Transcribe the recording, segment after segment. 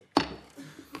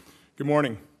Good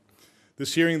morning.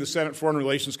 This hearing of the Senate Foreign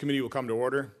Relations Committee will come to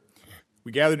order.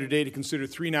 We gather today to consider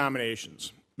three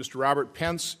nominations. Mr. Robert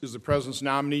Pence is the President's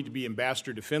nominee to be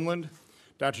Ambassador to Finland.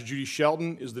 Dr. Judy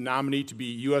Shelton is the nominee to be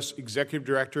U.S. Executive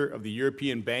Director of the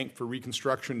European Bank for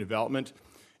Reconstruction and Development.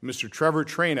 And Mr. Trevor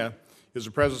Traina is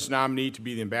the President's nominee to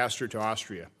be the Ambassador to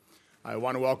Austria. I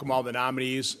want to welcome all the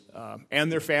nominees and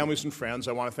their families and friends.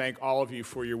 I want to thank all of you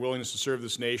for your willingness to serve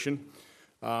this nation.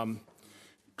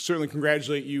 Certainly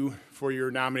congratulate you for your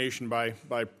nomination by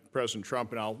President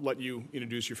Trump, and I'll let you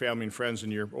introduce your family and friends in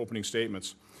your opening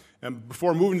statements. And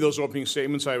before moving to those opening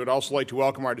statements, I would also like to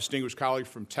welcome our distinguished colleague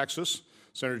from Texas,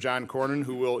 Senator John Cornyn,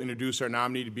 who will introduce our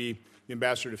nominee to be the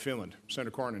Ambassador to Finland. Senator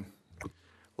Cornyn.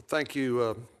 Well, thank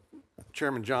you,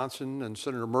 Chairman Johnson and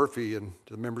Senator Murphy, and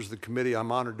to the members of the committee.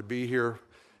 I'm honored to be here.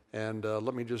 And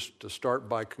let me just start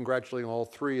by congratulating all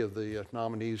three of the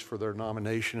nominees for their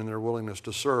nomination and their willingness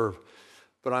to serve.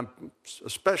 But I'm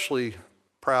especially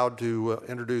proud to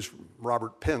introduce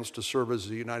Robert Pence to serve as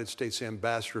the United States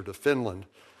Ambassador to Finland.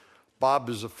 Bob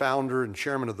is the founder and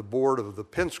chairman of the board of the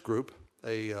Pence Group,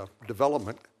 a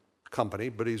development company,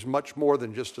 but he's much more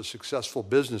than just a successful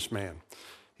businessman.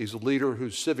 He's a leader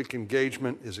whose civic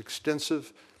engagement is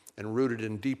extensive and rooted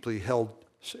in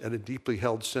a deeply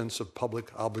held sense of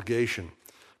public obligation.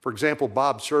 For example,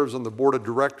 Bob serves on the board of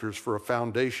directors for a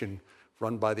foundation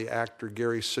run by the actor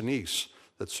Gary Sinise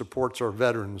that supports our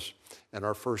veterans and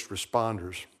our first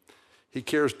responders. He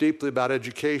cares deeply about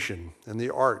education and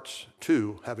the arts,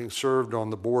 too, having served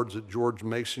on the boards at George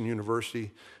Mason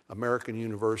University, American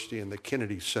University, and the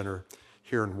Kennedy Center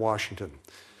here in Washington.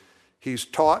 He's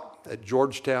taught at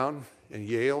Georgetown and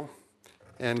Yale,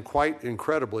 and quite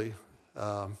incredibly,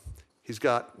 he's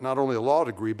got not only a law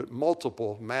degree, but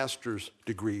multiple master's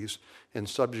degrees in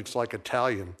subjects like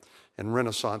Italian and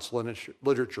Renaissance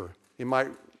literature. You might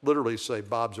literally say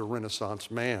Bob's a Renaissance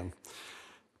man.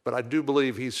 But I do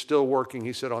believe he's still working,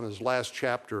 he said, on his last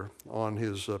chapter on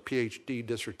his PhD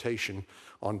dissertation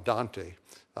on Dante.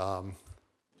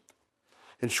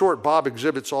 In short, Bob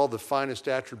exhibits all the finest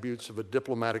attributes of a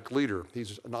diplomatic leader.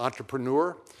 He's an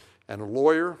entrepreneur and a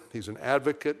lawyer. He's an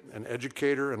advocate, an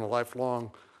educator, and a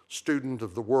lifelong student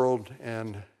of the world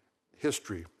and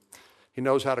history. He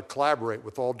knows how to collaborate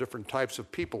with all different types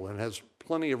of people and has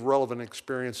plenty of relevant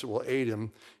experience that will aid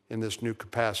him in this new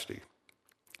capacity.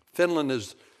 Finland,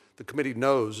 as the committee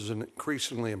knows, is an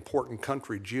increasingly important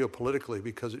country geopolitically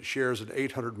because it shares an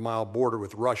 800-mile border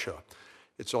with Russia.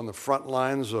 It's on the front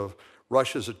lines of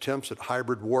Russia's attempts at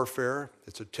hybrid warfare,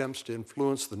 its attempts to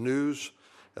influence the news,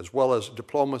 as well as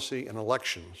diplomacy and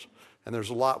elections. And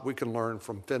there's a lot we can learn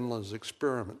from Finland's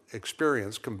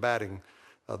experience combating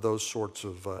those sorts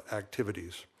of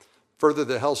activities. Further,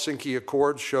 the Helsinki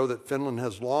Accords show that Finland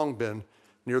has long been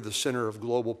near the center of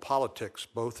global politics,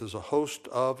 both as a host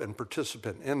of and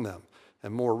participant in them.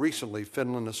 And more recently,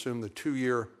 Finland assumed the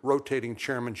 2-year rotating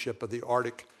chairmanship of the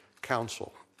Arctic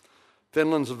Council.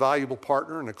 Finland's a valuable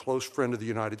partner and a close friend of the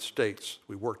United States.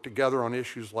 We work together on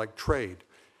issues like trade.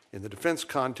 In the defense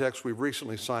context, we've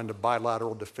recently signed a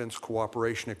bilateral defense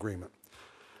cooperation agreement.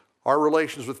 Our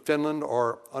relations with Finland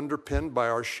are underpinned by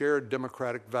our shared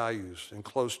democratic values and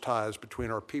close ties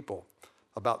between our people.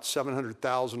 About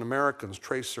 700,000 Americans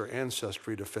trace their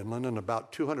ancestry to Finland, and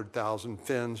about 200,000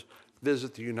 Finns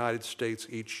visit the United States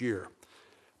each year.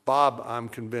 Bob, I'm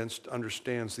convinced,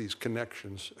 understands these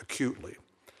connections acutely.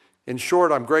 In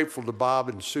short, I'm grateful to Bob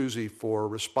and Susie for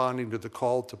responding to the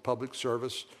call to public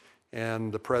service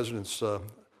and the President's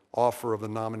offer of the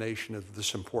nomination of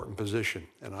this important position.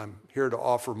 And I'm here to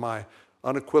offer my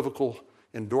unequivocal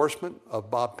endorsement of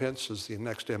Bob Pence as the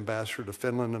next ambassador to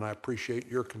Finland, and I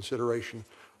appreciate your consideration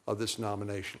of this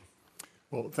nomination.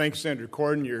 Well, thanks, Senator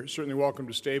Cornyn. You're certainly welcome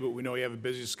to stay, but we know you have a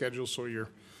busy schedule, so you're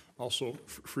also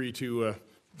free to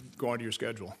go onto your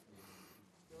schedule.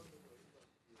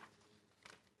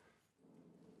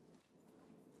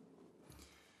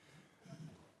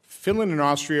 Finland and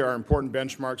Austria are important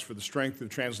benchmarks for the strength of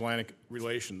transatlantic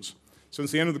relations. Since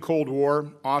the end of the Cold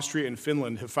War, Austria and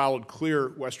Finland have followed clear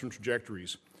Western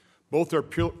trajectories. Both are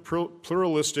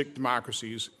pluralistic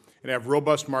democracies and have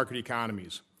robust market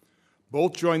economies.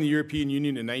 Both joined the European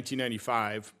Union in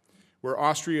 1995, where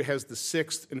Austria has the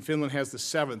 6th and Finland has the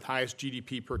 7th highest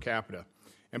GDP per capita.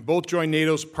 And both joined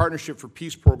NATO's Partnership for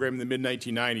Peace program in the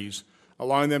mid-1990s,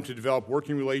 allowing them to develop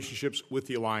working relationships with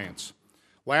the alliance.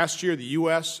 Last year, the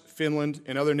U.S., Finland,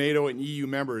 and other NATO and EU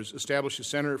members established a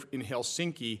center in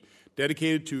Helsinki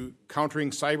dedicated to countering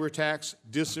cyber attacks,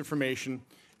 disinformation,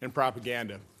 and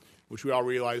propaganda, which we all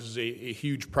realize is a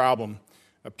huge problem,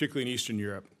 particularly in Eastern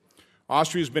Europe.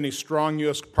 Austria has been a strong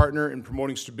U.S. partner in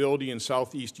promoting stability in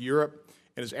Southeast Europe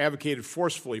and has advocated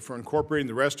forcefully for incorporating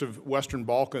the rest of Western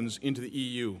Balkans into the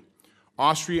EU.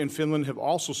 Austria and Finland have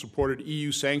also supported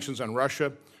EU sanctions on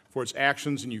Russia for its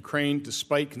actions in Ukraine,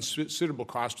 despite considerable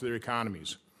cost to their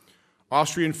economies.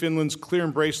 Austria and Finland's clear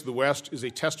embrace of the West is a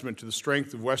testament to the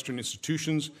strength of Western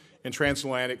institutions and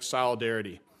transatlantic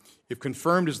solidarity. If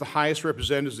confirmed as the highest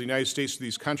representatives of the United States to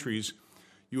these countries,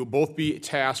 you will both be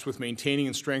tasked with maintaining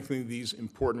and strengthening these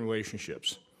important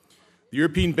relationships. The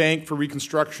European Bank for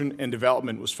Reconstruction and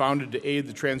Development was founded to aid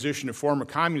the transition of former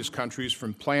communist countries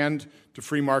from planned to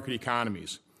free market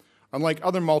economies. Unlike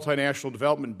other multinational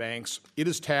development banks, it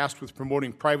is tasked with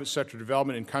promoting private sector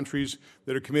development in countries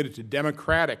that are committed to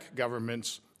democratic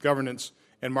governance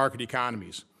and market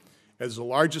economies. As the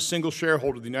largest single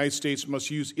shareholder, the United States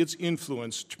must use its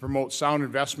influence to promote sound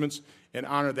investments and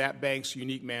honor that bank's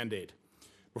unique mandate.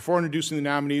 Before introducing the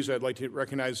nominees, I'd like to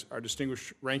recognize our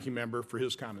distinguished ranking member for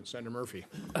his comments. Senator Murphy.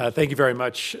 Thank you very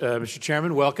much, Mr.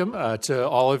 Chairman. Welcome to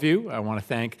all of you. I want to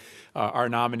thank our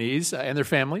nominees and their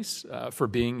families for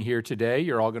being here today.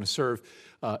 You're all going to serve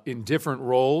in different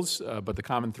roles, but the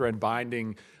common thread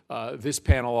binding this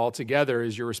panel all together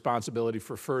is your responsibility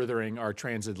for furthering our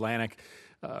transatlantic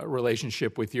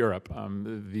relationship with Europe.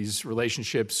 These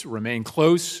relationships remain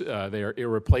close. They are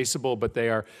irreplaceable, but they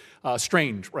are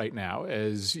strained right now,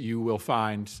 as you will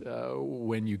find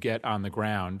when you get on the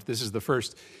ground. This is the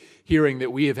first hearing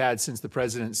that we have had since the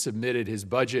President submitted his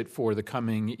budget for the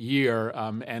coming year,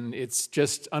 and it's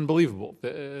just unbelievable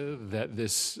that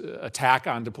this attack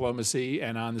on diplomacy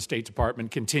and on the State Department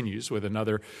continues with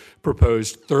another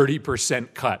proposed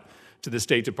 30% cut to the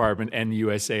State Department and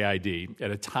USAID.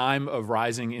 At a time of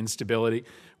rising instability,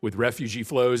 with refugee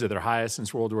flows at their highest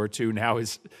since World War II, now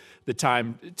is the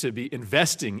time to be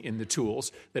investing in the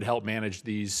tools that help manage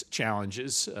these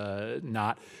challenges,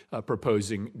 not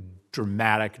proposing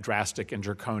drastic, and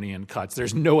draconian cuts.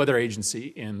 There's no other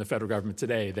agency in the federal government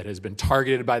today that has been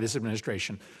targeted by this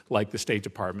administration like the State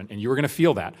Department, and you're going to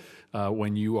feel that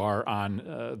when you are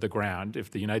on the ground.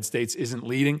 If the United States isn't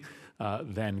leading,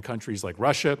 then countries like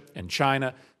Russia and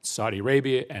China, Saudi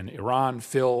Arabia and Iran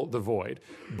fill the void,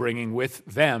 bringing with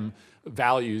them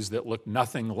values that look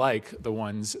nothing like the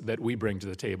ones that we bring to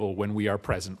the table when we are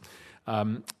present.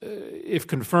 If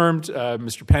confirmed,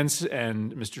 Mr. Pence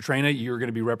and Mr. Traina, you're going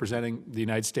to be representing the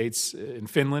United States in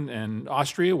Finland and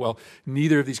Austria. Well,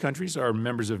 neither of these countries are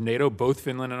members of NATO. Both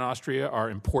Finland and Austria are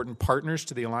important partners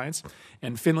to the alliance,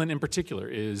 and Finland in particular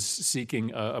is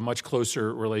seeking a much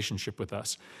closer relationship with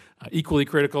us. Equally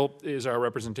critical is our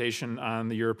representation on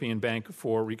the European Bank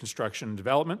for Reconstruction and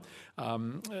Development.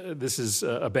 This is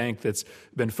a bank that's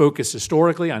been focused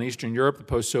historically on Eastern Europe, the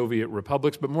post-Soviet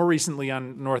republics, but more recently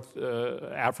on North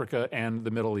Africa and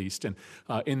the Middle East. And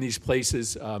in these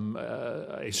places,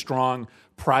 a strong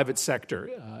private sector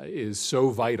is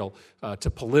so vital to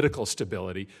political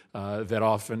stability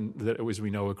that as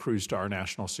we know, accrues to our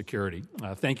national security.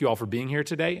 Thank you all for being here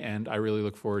today, and I really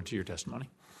look forward to your testimony.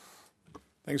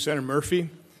 Thanks, Senator Murphy.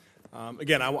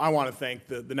 Again, I want to thank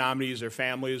the nominees, their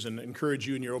families, and encourage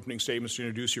you in your opening statements to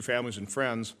introduce your families and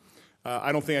friends.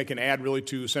 I don't think I can add really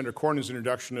to Senator Cornyn's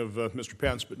introduction of Mr.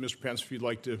 Pence, but Mr. Pence, if you'd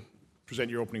like to present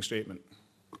your opening statement.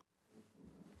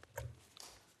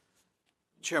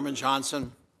 Chairman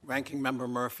Johnson, Ranking Member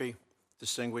Murphy,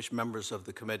 distinguished members of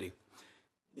the committee.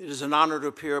 It is an honor to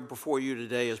appear before you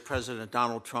today as President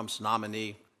Donald Trump's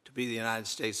nominee to be the United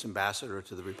States Ambassador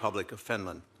to the Republic of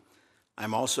Finland.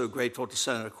 I'm also grateful to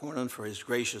Senator Cornyn for his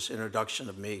gracious introduction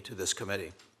of me to this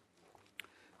committee.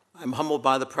 I'm humbled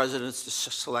by the President's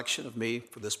selection of me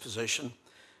for this position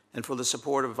and for the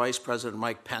support of Vice President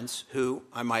Mike Pence, who,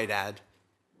 I might add,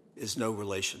 is no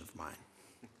relation of mine.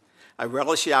 I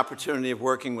relish the opportunity of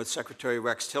working with Secretary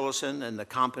Rex Tillerson and the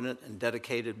competent and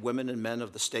dedicated women and men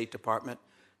of the State Department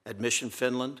at Mission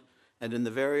Finland and in the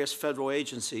various federal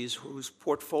agencies whose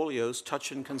portfolios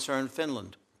touch and concern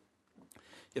Finland.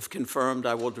 If confirmed,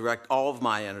 I will direct all of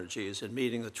my energies in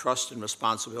meeting the trust and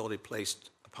responsibility placed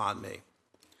upon me.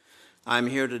 I'm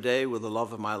here today with the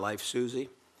love of my life, Susie,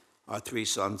 our 3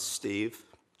 sons, Steve,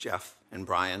 Jeff, and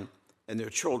Brian, and their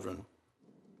children.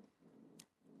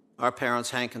 Our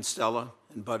parents, Hank and Stella,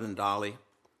 and Bud and Dolly,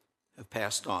 have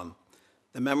passed on.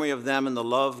 The memory of them and the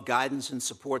love, guidance, and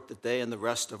support that they and the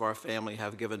rest of our family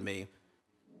have given me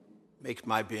make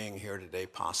my being here today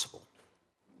possible.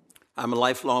 I'm a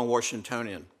lifelong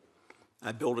Washingtonian.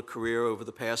 I built a career over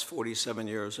the past 47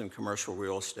 years in commercial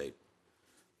real estate.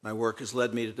 My work has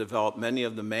led me to develop many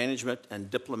of the management and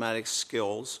diplomatic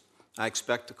skills I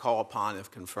expect to call upon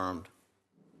if confirmed.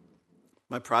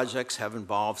 My projects have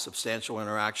involved substantial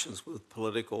interactions with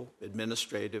political,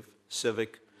 administrative,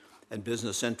 civic, and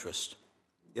business interests.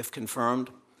 If confirmed,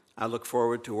 I look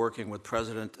forward to working with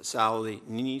President Sauli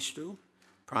Niinisto,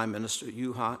 Prime Minister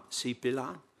Juha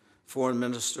Sipilä, Foreign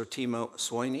Minister Timo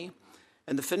Soini,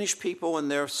 and the Finnish people in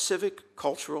their civic,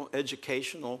 cultural,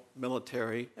 educational,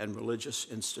 military, and religious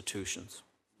institutions.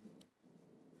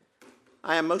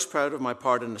 I am most proud of my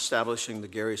part in establishing the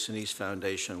Gary Sinise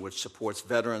Foundation, which supports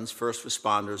veterans, first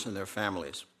responders, and their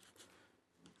families.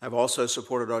 I've also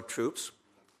supported our troops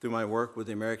through my work with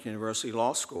the American University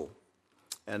Law School,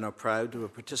 and are proud to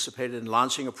have participated in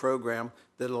launching a program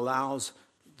that allows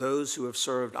those who have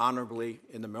served honorably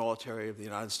in the military of the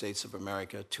United States of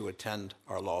America to attend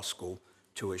our law school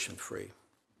tuition-free.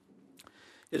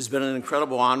 It has been an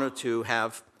incredible honor to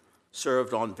have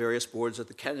served on various boards at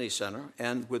the Kennedy Center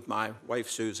and with my wife,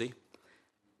 Susie,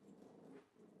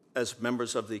 as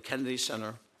members of the Kennedy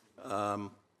Center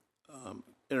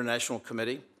International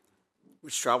Committee,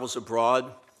 which travels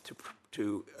abroad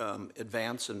to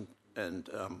advance and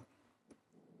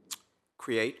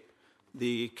create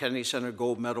the Kennedy Center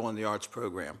Gold Medal in the Arts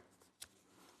program.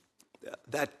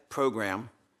 That program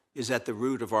is at the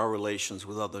root of our relations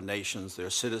with other nations, their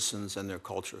citizens, and their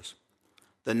cultures.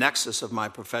 The nexus of my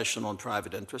professional and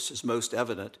private interests is most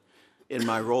evident in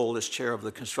my role as chair of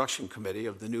the construction committee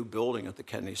of the new building at the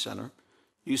Kennedy Center.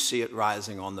 You see it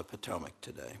rising on the Potomac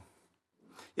today.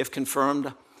 If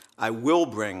confirmed, I will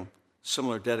bring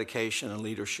similar dedication and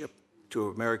leadership to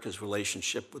America's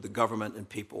relationship with the government and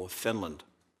people of Finland.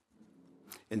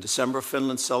 In December,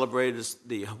 Finland celebrated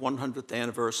the 100th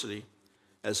anniversary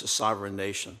as a sovereign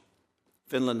nation.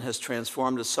 Finland has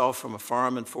transformed itself from a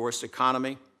farm and forest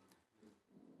economy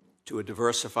to a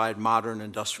diversified, modern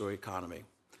industrial economy.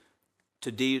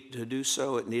 To do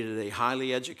so, it needed a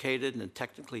highly educated and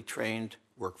technically trained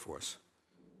workforce.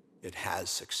 It has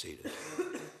succeeded.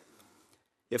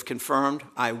 If confirmed,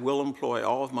 I will employ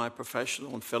all of my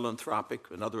professional and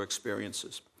philanthropic and other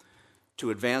experiences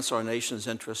to advance our nation's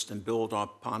interest and build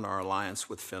upon our alliance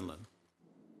with Finland.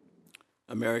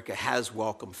 America has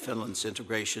welcomed Finland's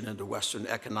integration into Western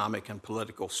economic and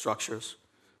political structures.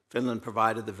 Finland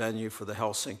provided the venue for the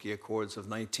Helsinki Accords of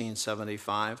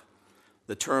 1975,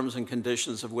 the terms and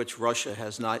conditions of which Russia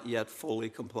has not yet fully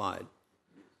complied.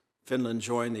 Finland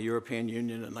joined the European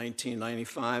Union in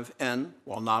 1995, and,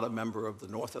 while not a member of the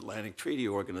North Atlantic Treaty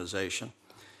Organization,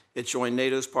 it joined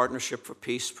NATO's Partnership for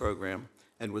Peace program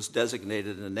and was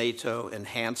designated a NATO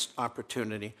Enhanced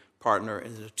Opportunity Partner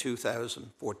in the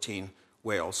 2014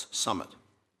 Wales Summit.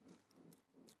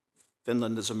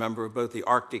 Finland is a member of both the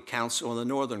Arctic Council and the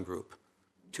Northern Group,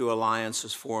 two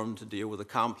alliances formed to deal with the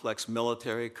complex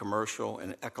military, commercial,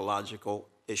 and ecological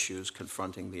issues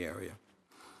confronting the area.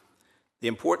 The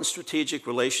important strategic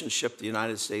relationship the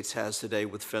United States has today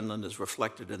with Finland is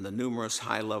reflected in the numerous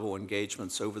high-level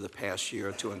engagements over the past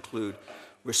year, to include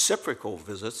reciprocal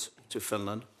visits to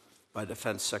Finland by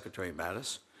Defense Secretary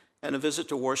Mattis and a visit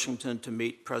to Washington to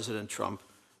meet President Trump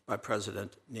by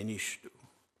President Niinisto.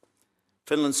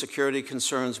 Finland's security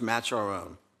concerns match our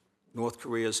own. North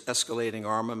Korea's escalating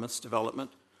armaments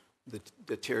development, the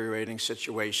deteriorating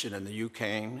situation in the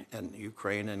Ukraine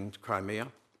and Crimea,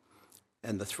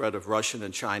 and the threat of Russian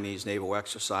and Chinese naval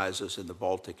exercises in the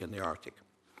Baltic and the Arctic.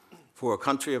 For a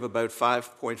country of about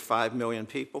 5.5 million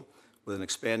people, with an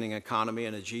expanding economy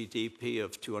and a GDP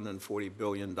of $240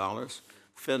 billion,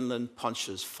 Finland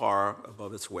punches far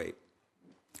above its weight.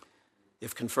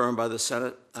 If confirmed by the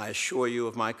Senate, I assure you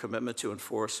of my commitment to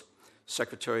enforce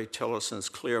Secretary Tillerson's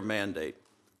clear mandate.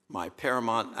 My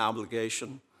paramount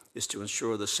obligation is to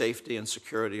ensure the safety and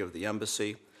security of the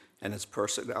embassy and its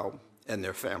personnel and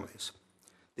their families.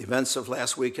 The events of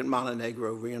last week in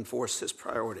Montenegro reinforced this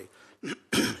priority.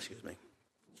 Excuse me.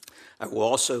 I will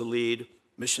also lead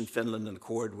Mission Finland in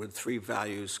accord with three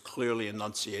values clearly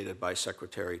enunciated by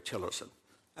Secretary Tillerson: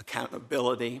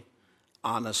 accountability,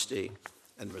 honesty,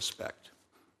 and respect.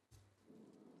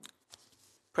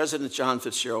 President John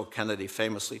Fitzgerald Kennedy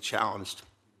famously challenged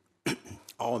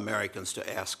all Americans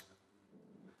to ask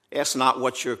not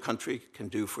what your country can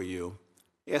do for you,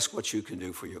 ask what you can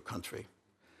do for your country.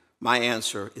 My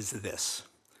answer is this: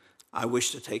 I wish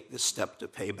to take this step to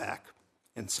pay back,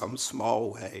 in some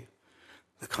small way,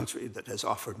 the country that has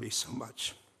offered me so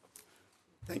much.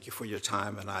 Thank you for your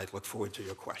time, and I look forward to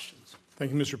your questions.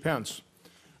 Thank you, Mr. Pence.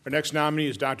 Our next nominee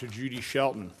is Dr. Judy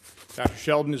Shelton. Dr.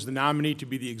 Shelton is the nominee to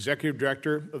be the Executive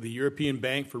Director of the European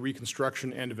Bank for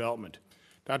Reconstruction and Development.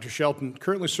 Dr. Shelton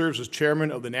currently serves as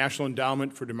Chairman of the National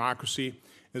Endowment for Democracy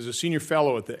and is a Senior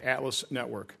Fellow at the Atlas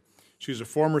Network. She is a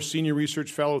former Senior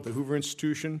Research Fellow at the Hoover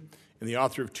Institution and the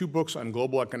author of 2 books on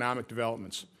global economic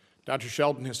developments. Dr.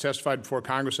 Shelton has testified before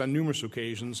Congress on numerous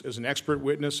occasions as an expert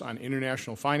witness on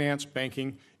international finance,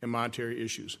 banking, and monetary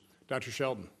issues. Dr.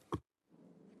 Shelton.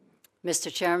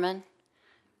 Mr. Chairman,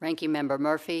 Ranking Member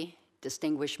Murphy,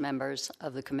 distinguished members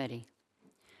of the committee.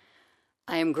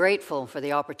 I am grateful for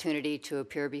the opportunity to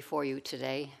appear before you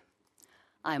today.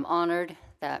 I am honored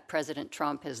that President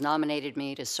Trump has nominated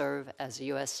me to serve as the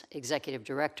U.S. Executive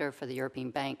Director for the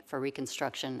European Bank for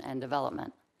Reconstruction and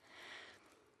Development.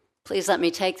 Please let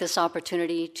me take this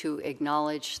opportunity to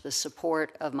acknowledge the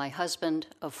support of my husband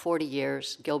of 40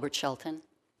 years, Gilbert Shelton.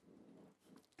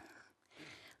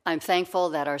 I'm thankful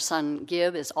that our son,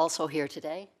 Gib, is also here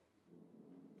today.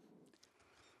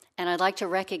 And I'd like to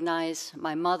recognize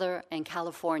my mother in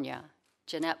California,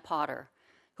 Jeanette Potter,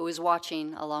 who is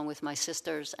watching along with my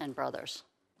sisters and brothers.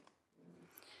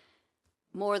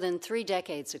 More than 3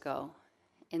 decades ago,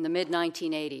 in the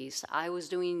mid-1980s, I was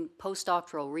doing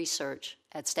postdoctoral research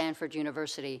at Stanford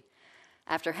University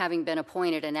after having been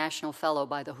appointed a National Fellow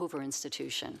by the Hoover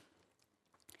Institution.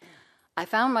 I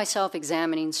found myself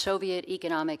examining Soviet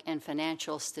economic and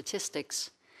financial statistics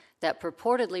that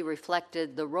purportedly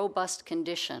reflected the robust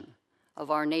condition of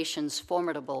our nation's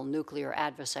formidable nuclear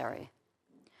adversary.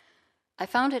 I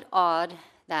found it odd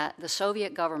that the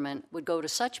Soviet government would go to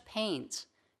such pains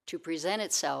to present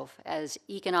itself as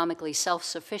economically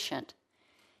self-sufficient,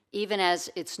 even as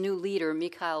its new leader,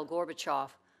 Mikhail Gorbachev,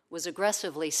 was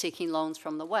aggressively seeking loans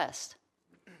from the West.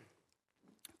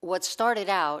 What started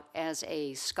out as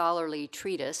a scholarly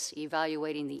treatise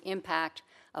evaluating the impact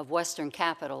of Western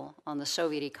capital on the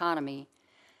Soviet economy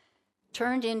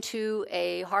turned into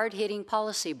a hard-hitting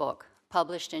policy book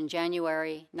published in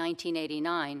January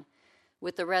 1989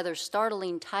 with the rather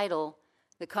startling title,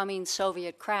 The Coming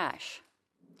Soviet Crash.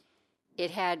 It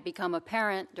had become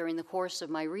apparent during the course of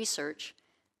my research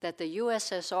that the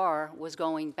USSR was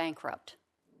going bankrupt.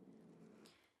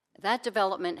 That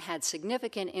development had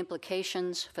significant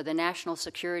implications for the national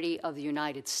security of the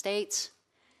United States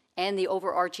and the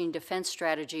overarching defense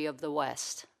strategy of the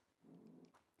West.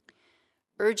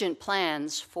 Urgent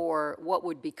plans for what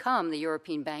would become the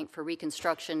European Bank for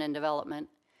Reconstruction and Development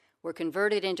were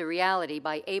converted into reality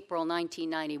by April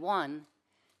 1991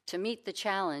 to meet the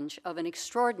challenge of an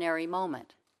extraordinary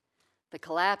moment, the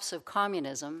collapse of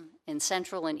communism in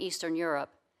Central and Eastern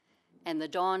Europe and the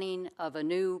dawning of a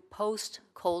new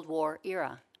post-Cold War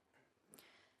era.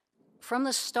 From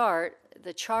the start,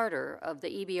 the charter of the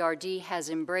EBRD has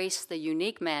embraced the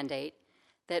unique mandate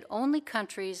that only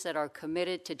countries that are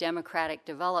committed to democratic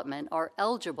development are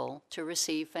eligible to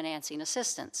receive financing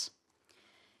assistance.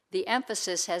 The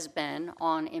emphasis has been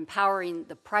on empowering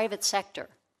the private sector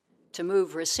to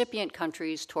move recipient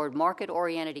countries toward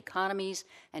market-oriented economies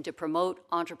and to promote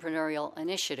entrepreneurial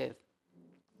initiative.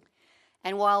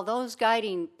 And while those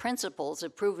guiding principles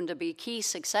have proven to be key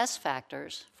success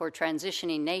factors for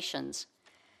transitioning nations,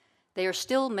 they are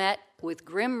still met with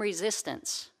grim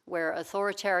resistance where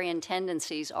authoritarian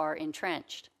tendencies are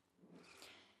entrenched.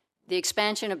 The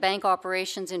expansion of bank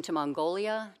operations into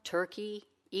Mongolia, Turkey,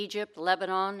 Egypt,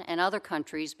 Lebanon, and other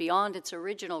countries beyond its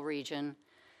original region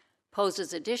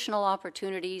poses additional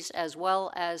opportunities as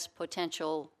well as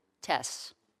potential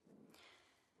tests.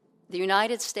 The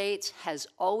United States has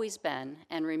always been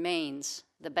and remains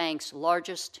the bank's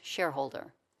largest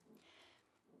shareholder.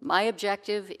 My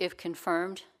objective, if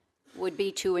confirmed, would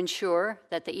be to ensure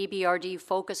that the EBRD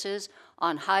focuses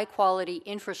on high-quality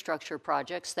infrastructure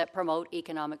projects that promote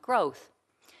economic growth.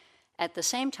 At the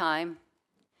same time,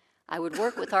 I would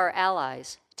work with our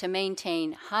allies to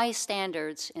maintain high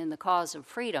standards in the cause of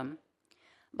freedom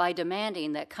by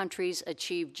demanding that countries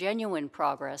achieve genuine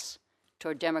progress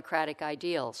toward democratic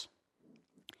ideals.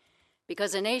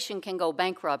 Because a nation can go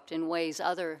bankrupt in ways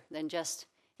other than just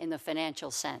in the financial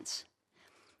sense.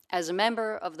 As a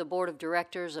member of the Board of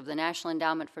Directors of the National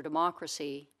Endowment for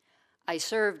Democracy, I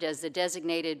served as the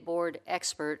designated board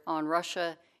expert on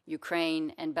Russia,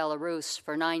 Ukraine, and Belarus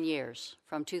for 9 years,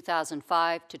 from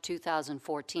 2005 to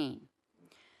 2014.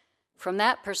 From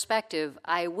that perspective,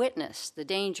 I witnessed the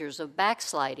dangers of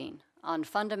backsliding on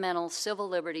fundamental civil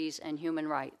liberties and human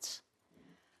rights.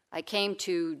 I came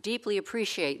to deeply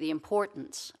appreciate the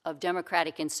importance of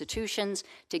democratic institutions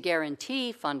to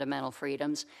guarantee fundamental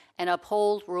freedoms and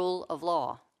uphold rule of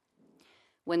law.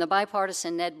 When the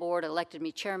bipartisan NED board elected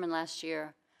me chairman last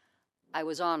year, I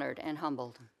was honored and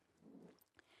humbled.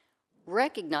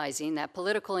 Recognizing that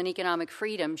political and economic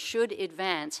freedom should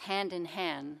advance hand in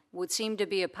hand would seem to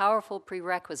be a powerful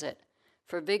prerequisite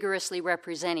for vigorously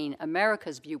representing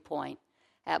America's viewpoint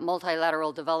at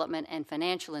multilateral development and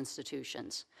financial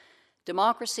institutions.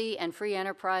 Democracy and free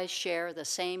enterprise share the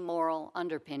same moral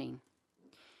underpinning.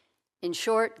 In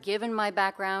short, given my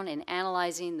background in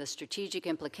analyzing the strategic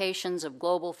implications of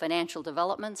global financial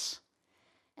developments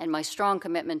and my strong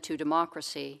commitment to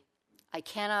democracy, I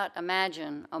cannot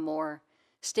imagine a more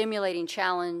stimulating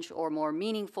challenge or more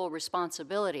meaningful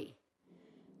responsibility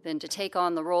than to take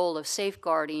on the role of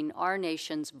safeguarding our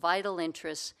nation's vital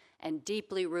interests and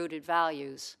deeply rooted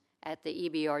values at the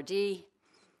EBRD,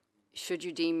 should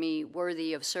you deem me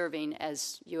worthy of serving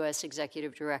as U.S.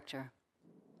 Executive Director.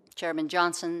 Chairman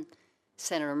Johnson,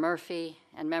 Senator Murphy,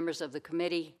 and members of the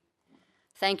committee,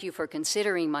 thank you for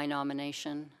considering my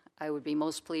nomination. I would be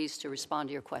most pleased to respond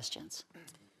to your questions.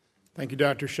 Thank you,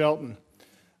 Dr. Shelton.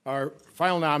 Our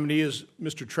final nominee is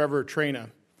Mr. Trevor Traina.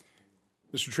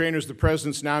 Mr. Traina is the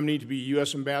President's nominee to be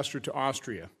U.S. Ambassador to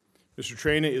Austria. Mr.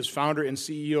 Traina is founder and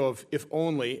CEO of If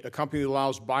Only, a company that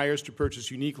allows buyers to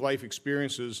purchase unique life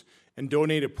experiences and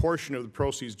donate a portion of the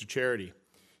proceeds to charity.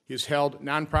 He has held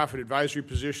nonprofit advisory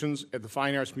positions at the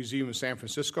Fine Arts Museum in San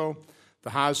Francisco, the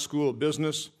Haas School of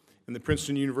Business, and the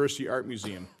Princeton University Art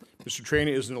Museum. Mr.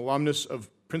 Traina is an alumnus of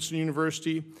Princeton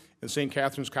University and St.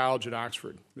 Catherine's College at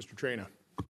Oxford. Mr. Traina.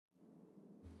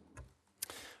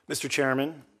 Mr.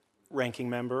 Chairman, Ranking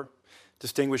Member,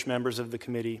 distinguished members of the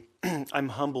committee, I'm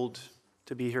humbled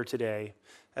to be here today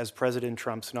as President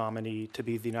Trump's nominee to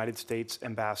be the United States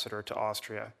Ambassador to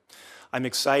Austria. I'm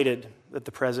excited that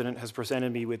the President has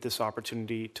presented me with this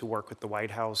opportunity to work with the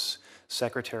White House,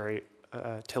 Secretary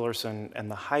Tillerson, and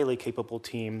the highly capable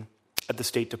team at the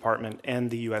State Department and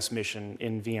the U.S. mission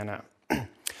in Vienna.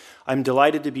 I'm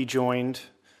delighted to be joined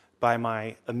by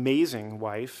my amazing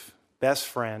wife, best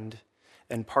friend,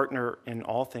 and partner in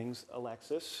all things,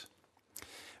 Alexis.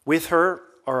 With her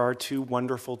are our two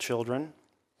wonderful children,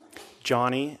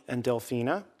 Johnny and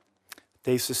Delphina.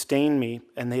 They sustain me,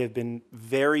 and they have been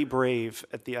very brave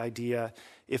at the idea,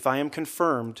 if I am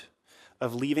confirmed,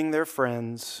 of leaving their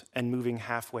friends and moving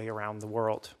halfway around the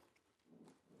world.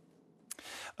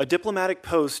 A diplomatic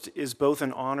post is both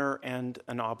an honor and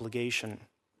an obligation.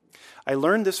 I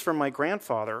learned this from my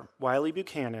grandfather, Wiley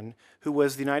Buchanan, who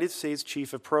was the United States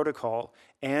Chief of Protocol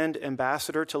and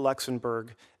Ambassador to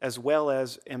Luxembourg, as well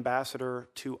as Ambassador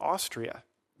to Austria,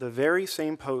 the very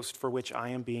same post for which I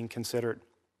am being considered.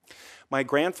 My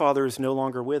grandfather is no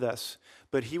longer with us,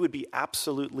 but he would be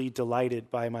absolutely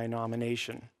delighted by my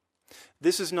nomination.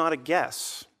 This is not a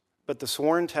guess, but the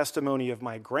sworn testimony of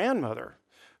my grandmother,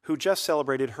 who just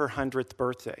celebrated her 100th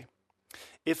birthday.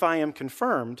 If I am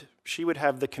confirmed, she would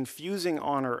have the confusing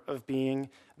honor of being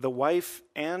the wife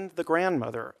and the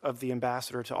grandmother of the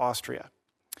ambassador to Austria.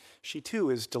 She too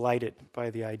is delighted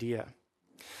by the idea.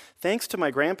 Thanks to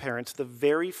my grandparents, the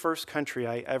very first country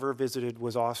I ever visited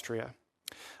was Austria.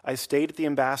 I stayed at the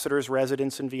ambassador's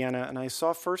residence in Vienna, and I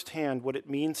saw firsthand what it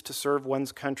means to serve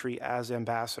one's country as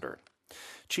ambassador.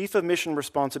 Chief of mission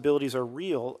responsibilities are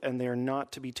real, and they are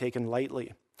not to be taken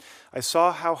lightly. I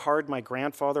saw how hard my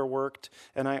grandfather worked,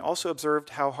 and I also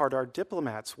observed how hard our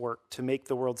diplomats worked to make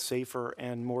the world safer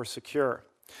and more secure.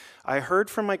 I heard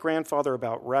from my grandfather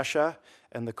about Russia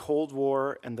and the Cold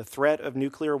War and the threat of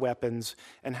nuclear weapons,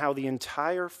 and how the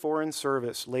entire Foreign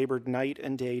Service labored night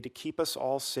and day to keep us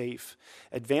all safe,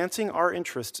 advancing our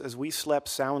interests as we slept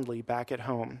soundly back at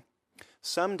home.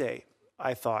 Someday,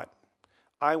 I thought,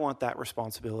 I want that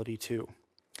responsibility too.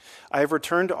 I have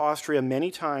returned to Austria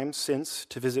many times since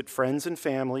to visit friends and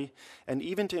family, and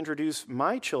even to introduce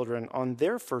my children on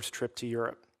their first trip to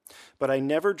Europe. But I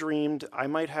never dreamed I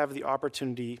might have the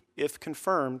opportunity, if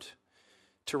confirmed,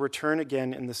 to return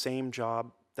again in the same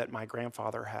job that my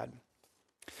grandfather had.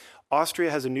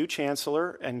 Austria has a new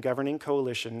chancellor and governing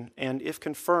coalition, and if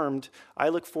confirmed, I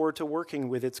look forward to working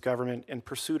with its government in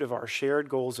pursuit of our shared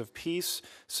goals of peace,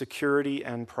 security,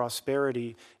 and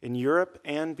prosperity in Europe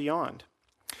and beyond.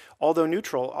 Although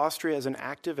neutral, Austria is an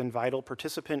active and vital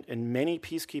participant in many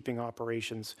peacekeeping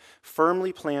operations,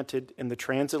 firmly planted in the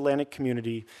transatlantic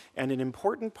community, and an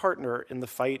important partner in the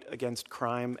fight against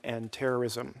crime and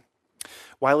terrorism.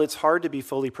 While it's hard to be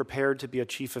fully prepared to be a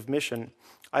chief of mission,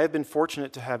 I have been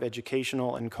fortunate to have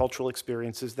educational and cultural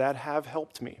experiences that have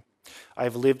helped me.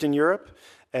 I've lived in Europe,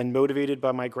 and motivated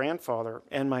by my grandfather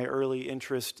and my early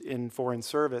interest in foreign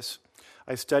service,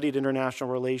 I studied international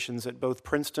relations at both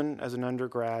Princeton as an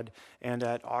undergrad and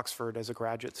at Oxford as a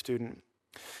graduate student.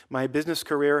 My business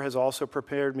career has also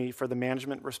prepared me for the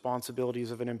management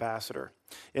responsibilities of an ambassador.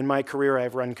 In my career,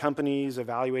 I've run companies,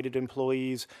 evaluated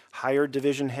employees, hired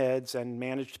division heads, and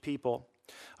managed people.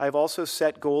 I've also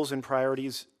set goals and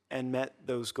priorities and met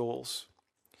those goals.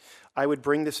 I would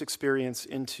bring this experience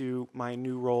into my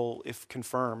new role if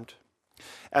confirmed.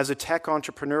 As a tech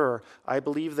entrepreneur, I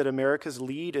believe that America's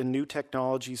lead in new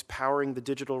technologies powering the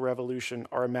digital revolution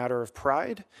are a matter of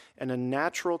pride and a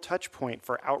natural touch point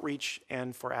for outreach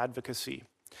and for advocacy.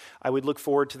 I would look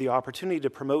forward to the opportunity to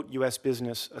promote U.S.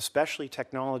 business, especially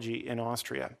technology, in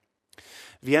Austria.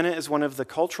 Vienna is one of the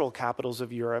cultural capitals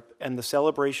of Europe, and the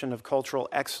celebration of cultural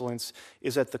excellence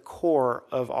is at the core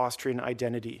of Austrian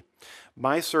identity.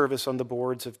 My service on the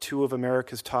boards of two of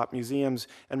America's top museums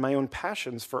and my own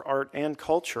passions for art and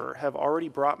culture have already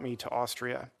brought me to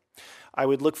Austria. I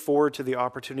would look forward to the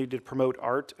opportunity to promote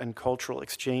art and cultural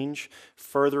exchange,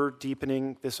 further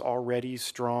deepening this already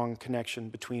strong connection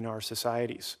between our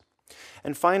societies.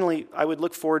 And finally, I would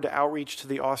look forward to outreach to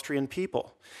the Austrian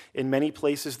people. In many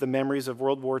places, the memories of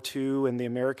World War II and the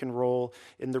American role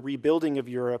in the rebuilding of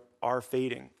Europe are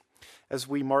fading. As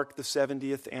we mark the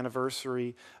 70th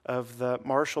anniversary of the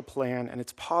Marshall Plan and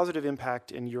its positive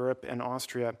impact in Europe and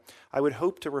Austria, I would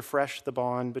hope to refresh the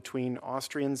bond between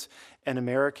Austrians and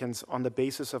Americans on the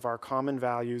basis of our common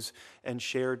values and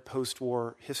shared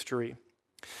post-war history.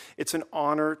 It's an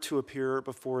honor to appear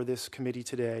before this committee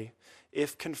today.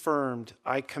 If confirmed,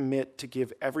 I commit to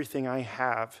give everything I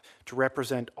have to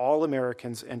represent all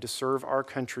Americans and to serve our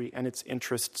country and its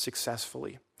interests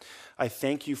successfully. I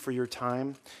thank you for your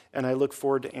time, and I look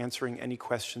forward to answering any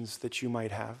questions that you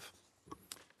might have.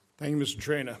 Thank you, Mr.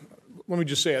 Traina. Let me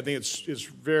just say, I think it's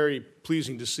very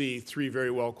pleasing to see three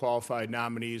very well-qualified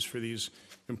nominees for these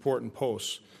important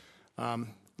posts. I'd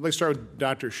like to start with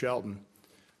Dr. Shelton,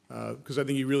 because I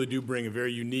think you really do bring a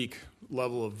very unique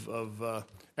level of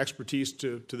expertise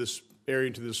to this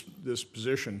area, to this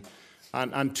position.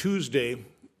 On Tuesday,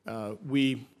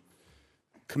 we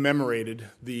commemorated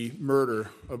the murder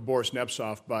of Boris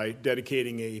Nemtsov by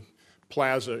dedicating a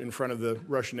plaza in front of the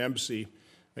Russian embassy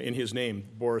in his name,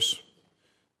 Boris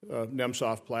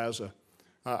Nemtsov Plaza.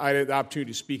 I had the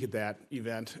opportunity to speak at that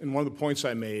event, and one of the points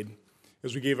I made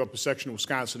is we gave up a section of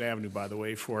Wisconsin Avenue, by the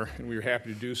way, and we were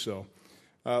happy to do so.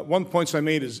 One of the points I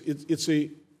made is it's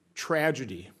a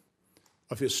tragedy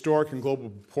of historic and global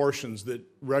proportions that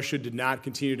Russia did not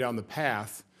continue down the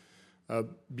path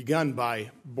begun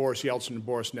by Boris Yeltsin and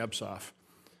Boris Nemtsov.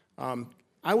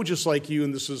 I would just like you,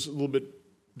 and this is a little bit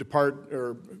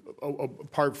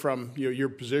apart from your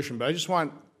position, but I just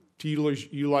want to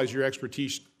utilize your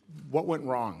expertise. What went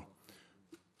wrong?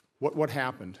 What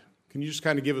happened? Can you just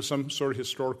kind of give us some sort of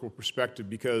historical perspective?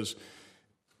 Because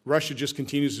Russia just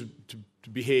continues to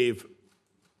behave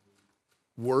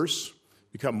worse,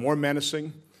 become more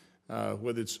menacing,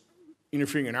 whether it's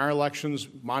interfering in our elections,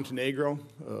 Montenegro,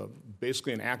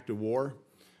 basically an act of war,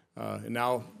 and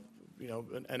now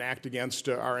an act against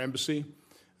our embassy,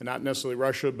 and not necessarily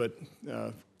Russia, but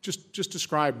just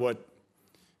describe what,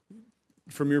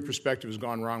 from your perspective, has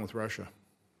gone wrong with Russia.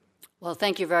 Well,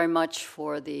 thank you very much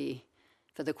for the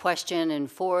question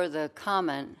and for the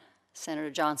comment,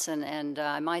 Senator Johnson. And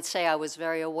I might say I was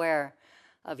very aware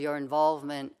of your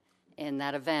involvement in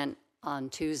that event on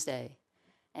Tuesday.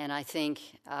 And I think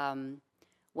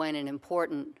when an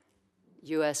important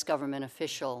U.S. government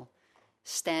official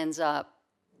stands up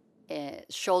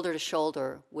shoulder to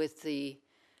shoulder with the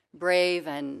brave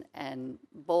and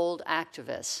bold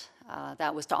activists,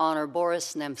 that was to honor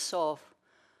Boris Nemtsov,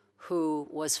 who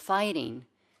was fighting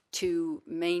to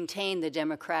maintain the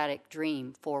democratic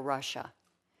dream for Russia.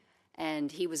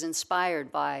 And he was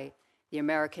inspired by the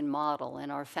American model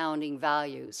and our founding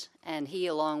values. And he,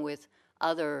 along with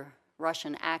other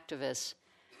Russian activists,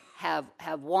 have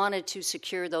wanted to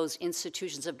secure those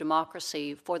institutions of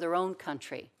democracy for their own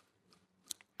country.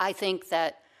 I think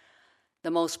that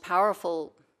the most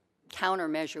powerful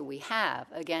countermeasure we have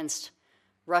against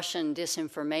Russian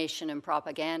disinformation and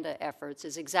propaganda efforts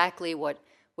is exactly what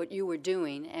you were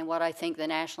doing and what I think the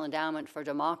National Endowment for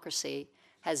Democracy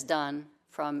has done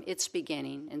from its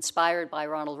beginning, inspired by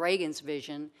Ronald Reagan's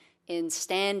vision, in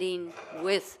standing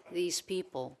with these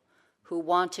people who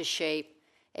want to shape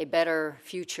a better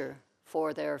future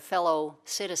for their fellow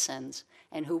citizens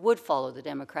and who would follow the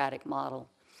democratic model.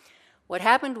 What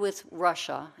happened with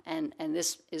Russia, and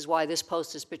this is why this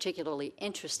post is particularly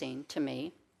interesting to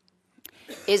me,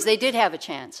 is they did have a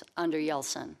chance under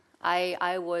Yeltsin.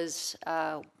 I was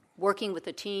working with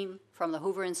a team from the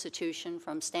Hoover Institution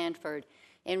from Stanford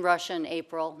in Russia in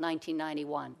April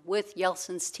 1991 with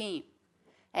Yeltsin's team.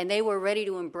 And they were ready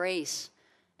to embrace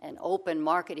an open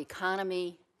market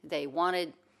economy. They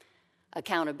wanted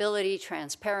accountability,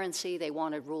 transparency. They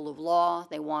wanted rule of law.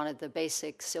 They wanted the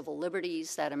basic civil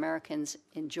liberties that Americans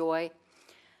enjoy.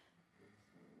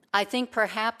 I think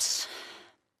perhaps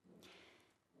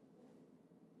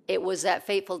it was that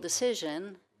fateful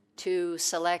decision to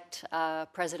select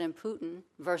President Putin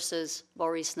versus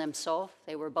Boris Nemtsov.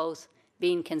 They were both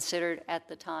being considered at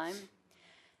the time.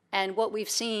 And what we've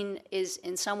seen is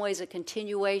in some ways a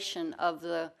continuation of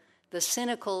the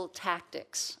cynical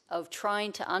tactics of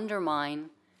trying to undermine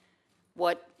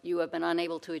what you have been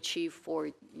unable to achieve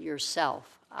for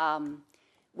yourself.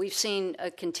 we've seen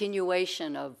a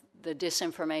continuation of the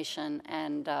disinformation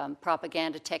and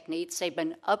propaganda techniques. They've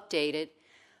been updated,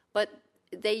 but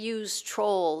they use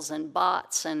trolls and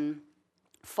bots and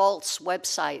false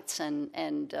websites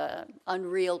and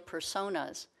unreal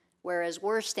personas, whereas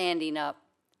we're standing up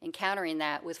and countering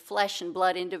that with flesh and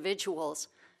blood individuals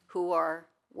who are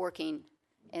working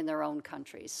in their own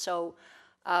countries. So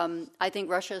I think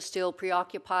Russia is still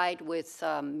preoccupied with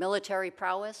military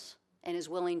prowess and is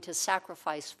willing to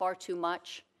sacrifice far too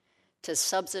much to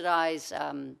subsidize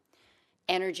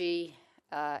energy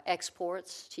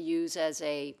exports to use as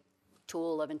a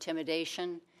tool of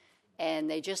intimidation. And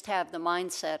they just have the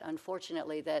mindset,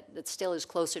 unfortunately, that still is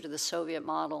closer to the Soviet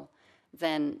model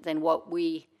than what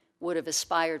we would have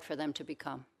aspired for them to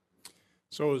become.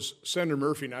 So as Senator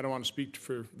Murphy, and I don't want to speak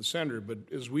for the senator, but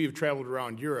as we have traveled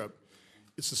around Europe,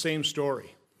 it's the same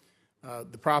story.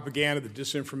 The propaganda, the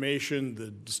disinformation,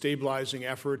 the destabilizing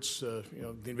efforts, the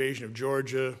invasion of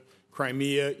Georgia,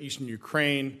 Crimea, eastern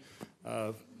Ukraine,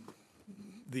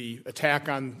 the attack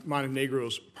on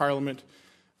Montenegro's parliament.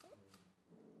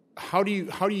 How do you,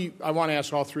 I want to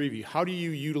ask all three of you, how do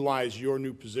you utilize your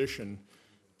new position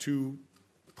to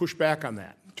push back on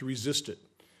that, to resist it?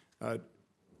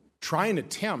 Try and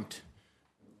attempt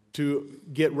to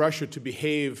get Russia to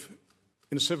behave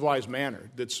in a civilized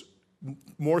manner that's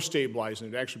more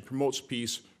stabilizing, that actually promotes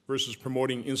peace versus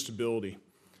promoting instability.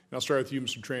 And I'll start with you,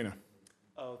 Mr. Traina.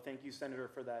 Oh, thank you, Senator,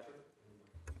 for that.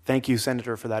 Thank you,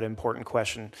 Senator, for that important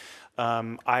question.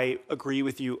 I agree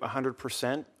with you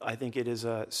 100%. I think it is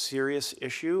a serious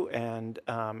issue, and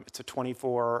it's a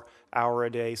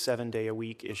 24-hour-a-day,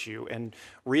 7-day-a-week issue. And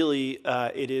really,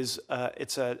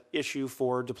 it's an issue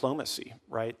for diplomacy,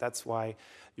 right? That's why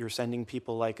you're sending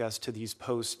people like us to these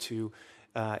posts to,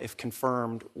 if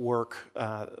confirmed, work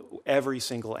every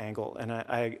single angle. And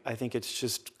I think it's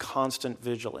just constant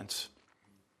vigilance.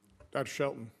 Dr.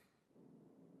 Shelton.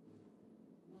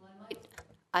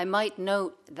 I might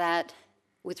note that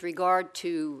with regard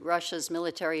to Russia's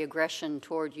military aggression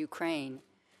toward Ukraine,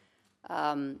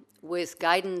 with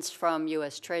guidance from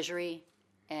U.S. Treasury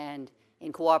and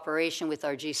in cooperation with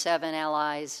our G7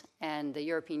 allies and the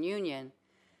European Union,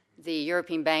 the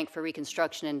European Bank for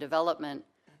Reconstruction and Development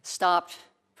stopped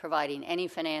providing any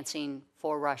financing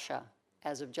for Russia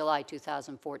as of July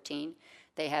 2014.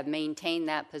 They have maintained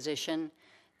that position.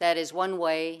 That is one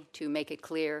way to make it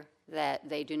clear that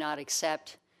they do not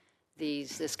accept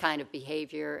this kind of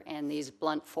behavior and these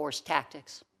blunt force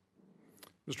tactics.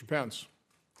 Mr. Pence.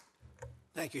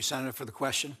 Thank you, Senator, for the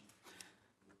question.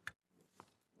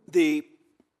 The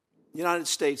United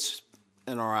States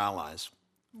and our allies,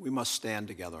 we must stand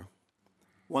together.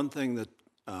 One thing that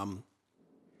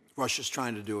Russia's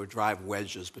trying to do is drive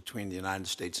wedges between the United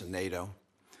States and NATO,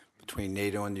 between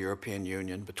NATO and the European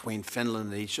Union, between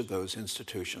Finland and each of those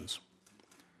institutions.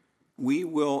 We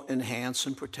will enhance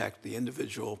and protect the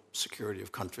individual security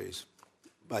of countries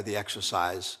by the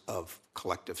exercise of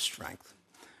collective strength.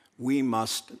 We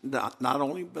must, not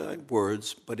only by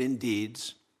words, but in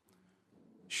deeds,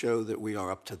 show that we are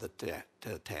up to the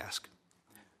task.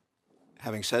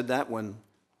 Having said that, when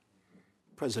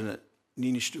President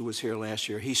Niinistö was here last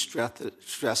year, he stressed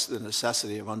the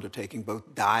necessity of undertaking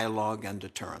both dialogue and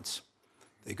deterrence.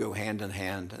 They go hand in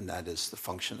hand, and that is the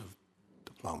function of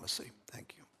diplomacy.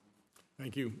 Thank you.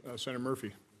 Thank you. Senator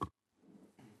Murphy.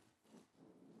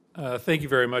 Thank you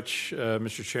very much,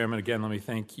 Mr. Chairman. Again, let me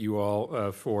thank you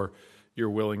all for your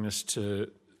willingness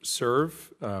to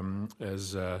serve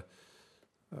as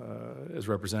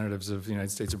representatives of the United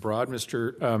States abroad.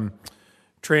 Mr.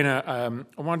 Traina,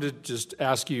 I wanted to just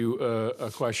ask you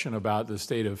a question about the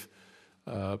state of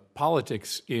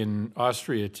politics in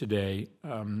Austria today.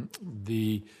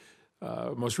 The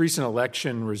most recent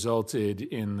election resulted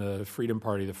in the Freedom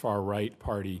Party, the far-right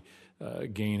party,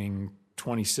 gaining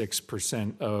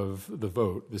 26% of the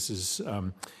vote. This is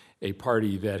a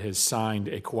party that has signed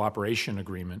a cooperation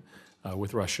agreement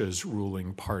with Russia's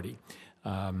ruling party.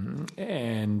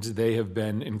 And they have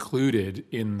been included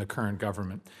in the current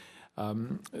government.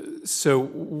 So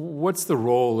what's the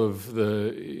role of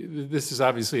this is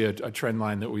obviously a trend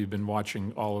line that we've been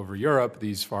watching all over Europe,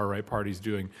 these far-right parties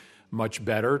doing much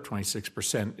better.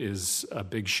 26% is a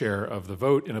big share of the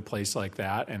vote in a place like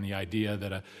that, and the idea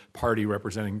that a party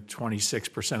representing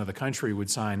 26% of the country would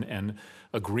sign an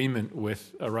agreement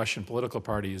with a Russian political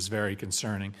party is very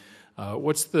concerning.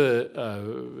 What's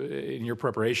in your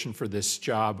preparation for this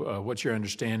job, what's your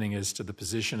understanding as to the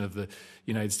position of the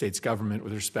United States government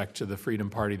with respect to the Freedom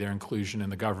Party, their inclusion in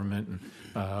the government, and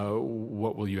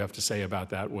what will you have to say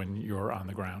about that when you're on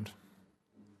the ground?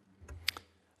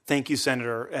 Thank you,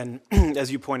 Senator. And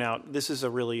as you point out, this is a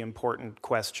really important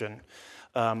question.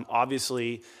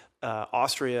 Obviously,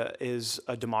 Austria is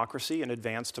a democracy, an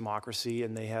advanced democracy,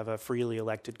 and they have a freely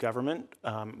elected government.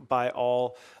 By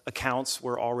all accounts,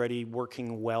 we're already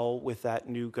working well with that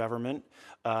new government.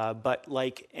 But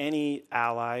like any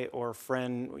ally or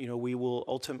friend, we will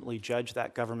ultimately judge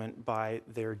that government by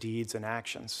their deeds and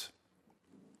actions.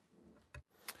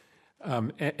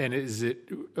 And is it?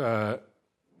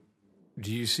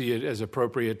 Do you see it as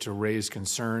appropriate to raise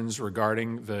concerns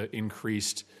regarding the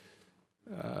increased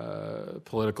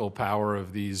political power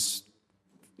of these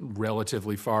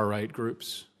relatively far-right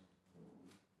groups?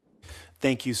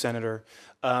 Thank you, Senator.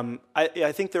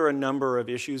 I think there are a number of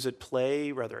issues at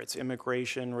play, whether it's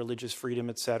immigration, religious freedom,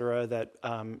 et cetera, that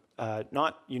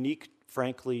not unique,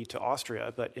 frankly, to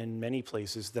Austria, but in many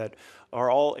places that are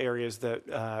all areas that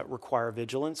require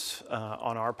vigilance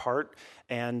on our part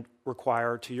and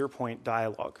require, to your point,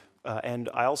 dialogue. And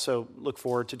I also look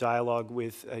forward to dialogue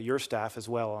with your staff as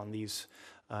well on these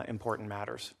important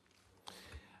matters.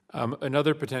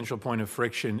 Another potential point of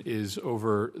friction is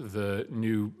over the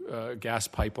new gas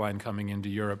pipeline coming into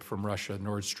Europe from Russia,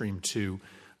 Nord Stream 2.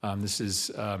 This is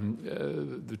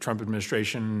the Trump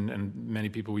administration and many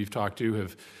people we've talked to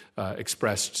have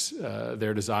expressed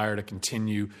their desire to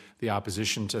continue the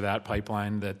opposition to that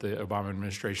pipeline that the Obama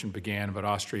administration began, but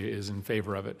Austria is in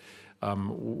favor of it.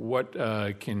 What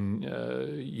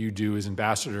can you do as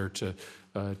ambassador to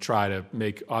try to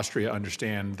make Austria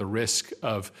understand the risk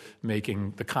of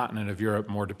making the continent of Europe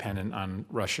more dependent on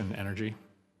Russian energy?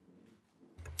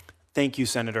 Thank you,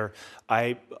 Senator.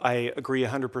 I agree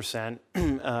 100%.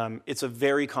 It's a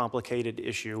very complicated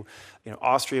issue.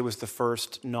 Austria was the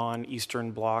first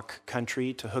non-Eastern Bloc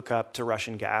country to hook up to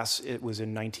Russian gas. It was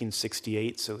in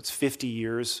 1968, so it's 50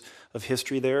 years of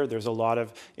history there. There's a lot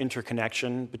of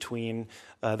interconnection between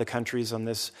the countries on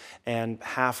this, and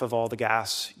half of all the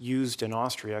gas used in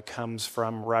Austria comes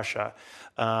from Russia.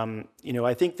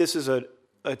 I think this is a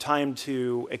time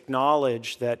to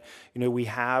acknowledge that we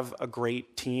have a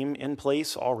great team in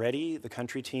place already. The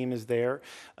country team is there.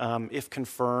 If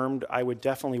confirmed, I would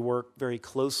definitely work very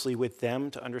closely with them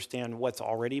to understand what's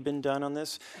already been done on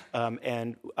this,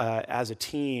 and as a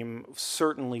team,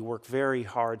 certainly work very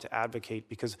hard to advocate,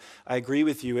 because I agree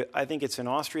with you. I think it's in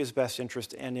Austria's best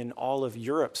interest and in all of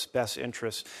Europe's best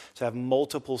interest to have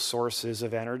multiple sources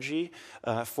of energy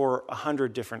for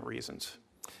 100 different reasons.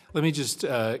 Let me just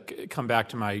come back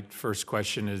to my first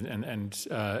question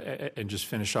and just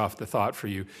finish off the thought for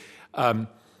you.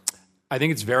 I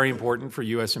think it's very important for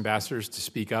U.S. ambassadors to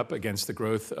speak up against the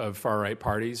growth of far-right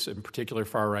parties, in particular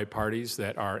far-right parties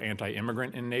that are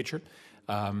anti-immigrant in nature.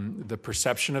 The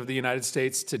perception of the United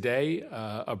States today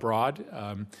abroad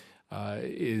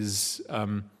is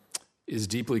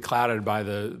deeply clouded by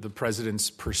the president's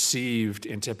perceived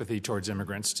antipathy towards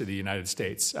immigrants to the United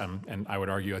States. And I would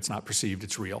argue it's not perceived,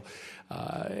 it's real.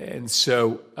 And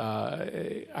so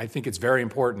I think it's very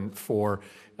important for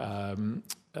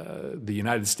the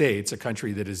United States, a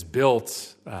country that is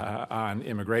built on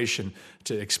immigration,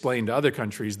 to explain to other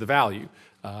countries the value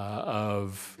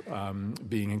of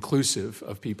being inclusive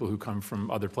of people who come from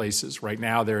other places. Right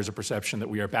now, there is a perception that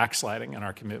we are backsliding in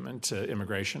our commitment to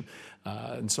immigration.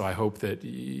 And so I hope that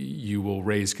you will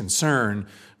raise concern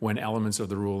when elements of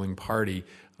the ruling party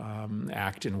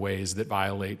act in ways that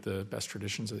violate the best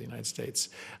traditions of the United States.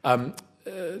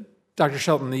 Dr.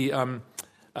 Shelton, the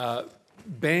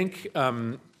bank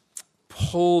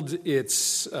pulled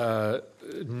its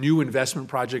new investment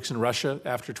projects in Russia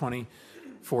after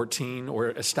 2014,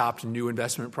 or stopped new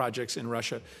investment projects in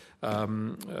Russia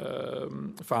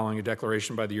following a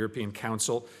declaration by the European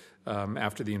Council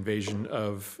after the invasion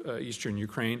of eastern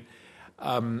Ukraine.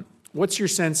 What's your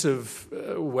sense of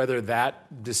whether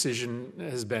that decision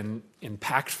has been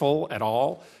impactful at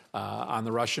all on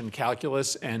the Russian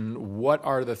calculus, and what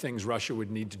are the things Russia would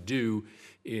need to do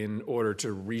in order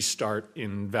to restart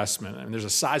investment? And there's a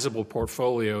sizable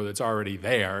portfolio that's already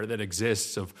there that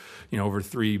exists of over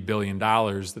 $3 billion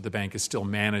that the bank is still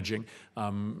managing.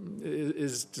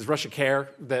 Does Russia care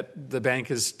that the bank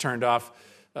has turned off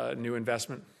new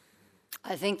investment?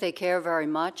 I think they care very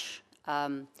much.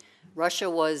 Russia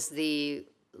was the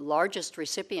largest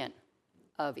recipient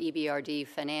of EBRD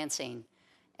financing,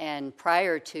 and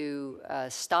prior to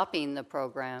stopping the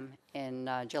program in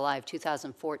July of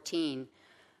 2014,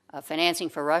 financing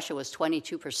for Russia was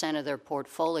 22% of their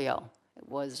portfolio. It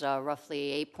was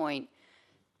roughly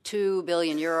 8.2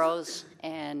 billion euros,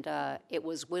 and it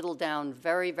was whittled down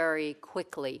very, very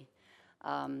quickly.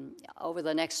 Over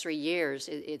the next 3 years,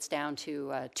 it's down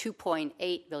to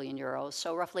 2.8 billion euros,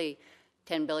 so roughly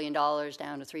 $10 billion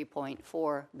down to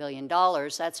 $3.4 billion.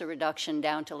 That's a reduction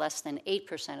down to less than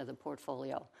 8% of the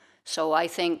portfolio. So I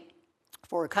think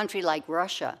For a country like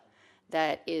Russia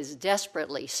that is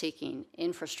desperately seeking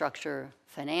infrastructure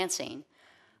financing,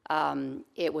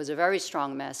 it was a very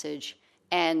strong message,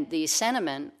 and the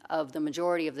sentiment of the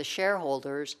majority of the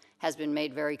shareholders has been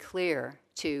made very clear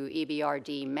to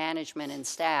EBRD management and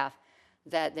staff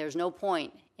that there's no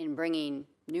point in bringing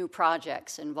new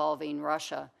projects involving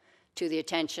Russia to the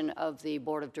attention of the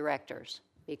board of directors,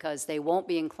 because they won't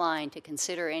be inclined to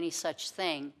consider any such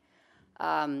thing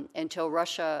until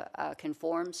Russia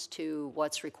conforms to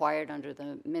what's required under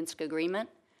the Minsk Agreement,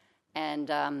 and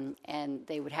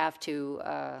they would have to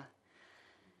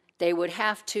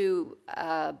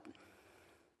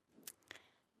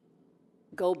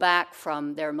go back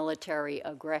from their military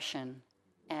aggression,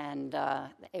 and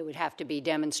it would have to be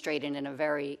demonstrated in a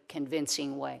very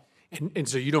convincing way. And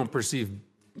so you don't perceive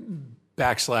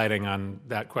backsliding on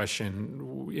that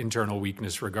question, internal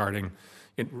weakness regarding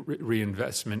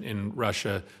reinvestment in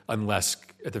Russia, unless,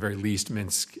 at the very least,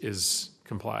 Minsk is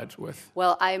complied with?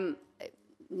 Well, I'm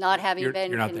not having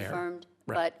been you're not confirmed,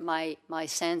 there. Right. but my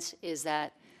sense is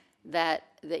that the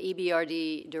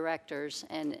EBRD directors,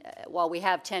 and while we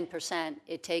have 10%,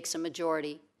 it takes a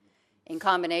majority. In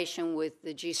combination with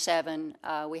the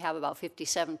G7, we have about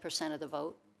 57% of the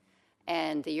vote.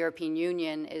 And the European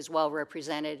Union is well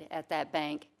represented at that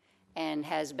bank and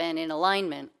has been in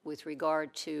alignment with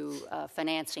regard to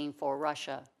financing for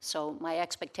Russia. So my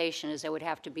expectation is there would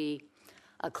have to be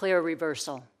a clear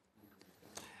reversal.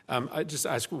 I just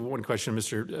ask one question,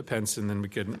 Mr. Pence, and then we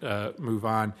can move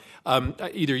on.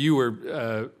 Either you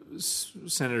or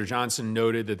Senator Johnson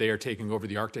noted that they are taking over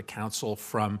the Arctic Council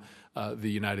from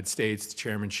the United States, the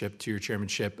chairmanship to your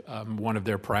chairmanship. One of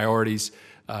their priorities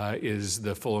is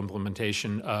the full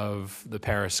implementation of the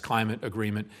Paris Climate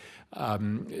Agreement.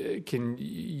 Can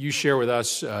you share with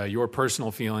us your personal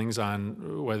feelings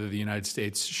on whether the United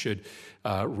States should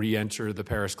re-enter the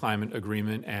Paris Climate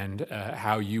Agreement, and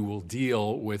how you will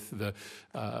deal with the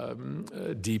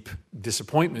deep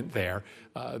disappointment there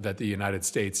that the United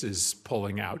States is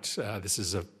pulling out? This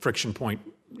is a friction point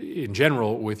in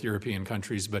general with European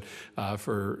countries, but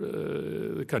for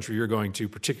the country you're going to,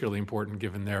 particularly important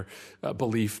given their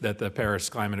belief that the Paris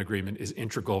Climate Agreement is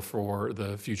integral for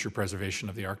the future preservation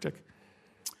of the Arctic?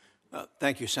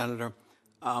 Thank you, Senator.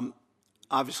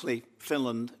 Obviously,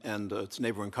 Finland and its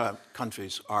neighboring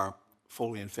countries are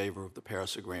fully in favor of the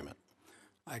Paris Agreement.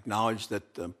 I acknowledge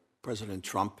that President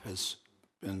Trump has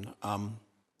been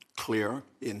clear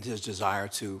in his desire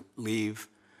to leave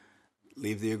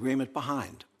the agreement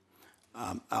behind.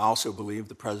 I also believe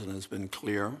the President has been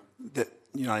clear that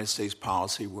the United States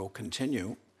policy will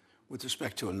continue with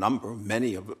respect to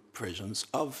many of the provisions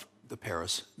of the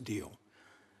Paris deal.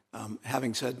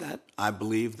 Having said that, I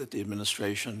believe that the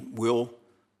administration will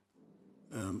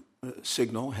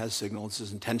has signaled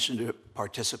its intention to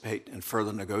participate in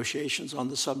further negotiations on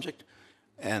the subject,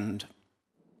 and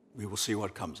we will see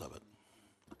what comes of it.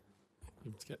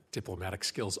 You've got diplomatic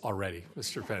skills already,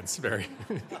 Mr. Pence. Very.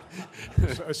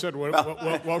 I said, well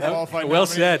qualified. Well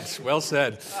said. Well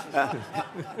said.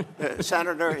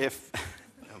 Senator, if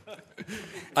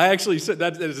I actually said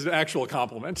that is an actual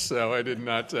compliment, so I did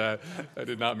not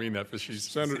mean that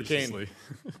facetiously. Senator Kane.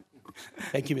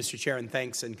 Thank you, Mr. Chair, and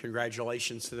thanks and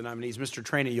congratulations to the nominees. Mr.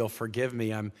 Trainor, you'll forgive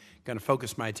me. I'm going to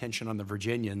focus my attention on the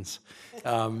Virginians.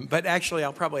 But actually,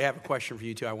 I'll probably have a question for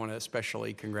you, too. I want to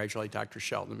especially congratulate Dr.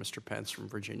 Shelton and Mr. Pence from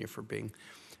Virginia for being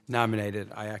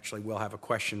nominated. I actually will have a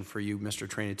question for you, Mr.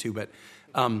 Trainor, too. But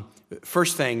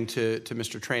first thing to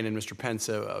Mr. Trainor and Mr. Pence,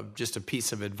 just a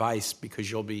piece of advice,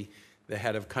 because you'll be the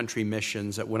head of country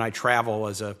missions. When I travel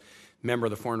as a member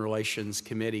of the Foreign Relations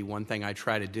Committee, one thing I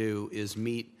try to do is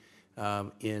meet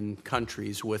in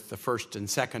countries with the first and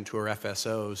second tour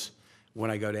FSOs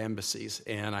when I go to embassies.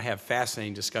 And I have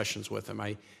fascinating discussions with them.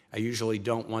 I usually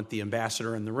don't want the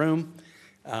ambassador in the room.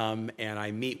 And I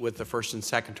meet with the first and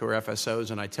second tour FSOs,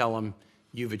 and I tell them,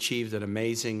 you've achieved an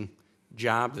amazing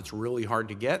job that's really hard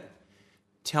to get.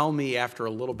 Tell me, after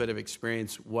a little bit of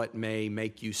experience, what may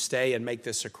make you stay and make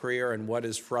this a career, and what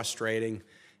is frustrating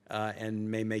and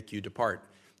may make you depart.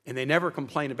 And they never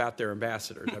complain about their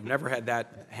ambassadors. I've never had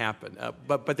that happen.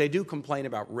 But they do complain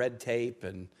about red tape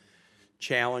and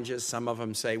challenges. Some of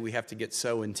them say we have to get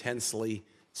so intensely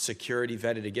security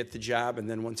vetted to get the job, and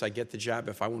then once I get the job,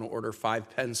 if I want to order 5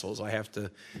 pencils, I have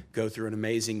to go through an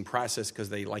amazing process because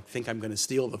they think I'm going to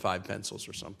steal the 5 pencils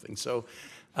or something. So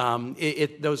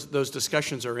those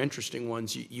discussions are interesting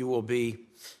ones. You will be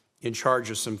in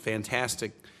charge of some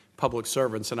fantastic public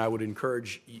servants, and I would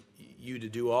encourage you to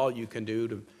do all you can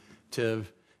do to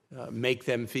make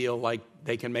them feel like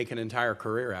they can make an entire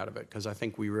career out of it, because I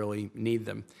think we really need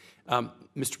them.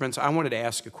 Mr. Pence, I wanted to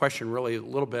ask a question really a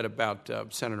little bit about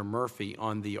Senator Murphy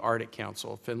on the Arctic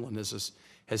Council. Finland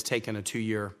has taken a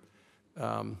 2-year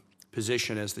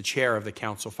position as the chair of the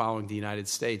council following the United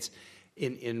States.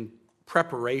 In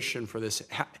preparation for this,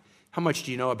 how much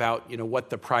do you know about what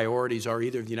the priorities are,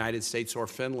 either of the United States or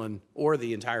Finland or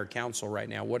the entire council right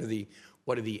now? What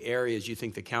are the areas you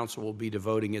think the council will be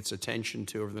devoting its attention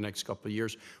to over the next couple of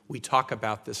years? We talk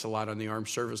about this a lot on the Armed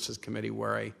Services Committee,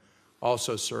 where I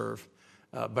also serve.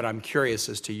 But I'm curious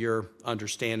as to your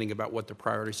understanding about what the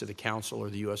priorities of the council or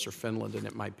the U.S. or Finland and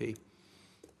it might be.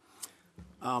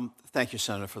 Thank you,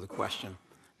 Senator, for the question.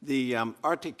 The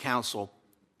Arctic Council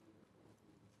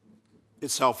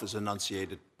itself has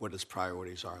enunciated what its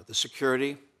priorities are: the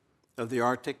security of the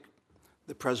Arctic,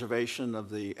 the preservation of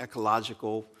the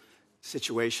ecological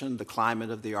situation, the climate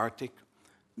of the Arctic,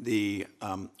 the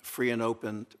free and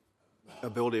open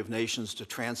ability of nations to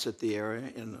transit the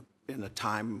area in a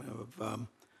time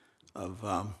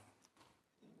of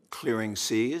clearing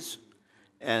seas.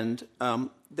 And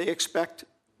they expect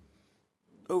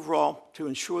overall to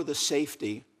ensure the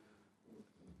safety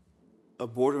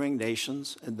of bordering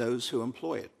nations and those who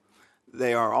employ it.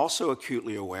 They are also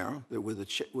acutely aware that with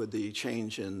the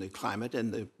change in the climate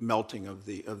and the melting of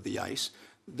the ice,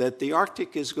 that the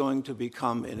Arctic is going to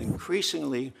become an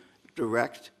increasingly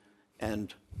direct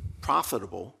and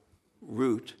profitable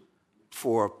route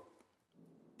for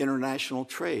international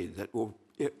trade that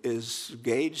is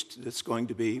gauged, that's going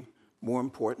to be more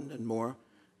important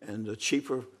and a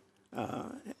cheaper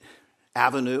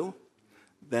avenue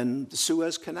than the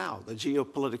Suez Canal. The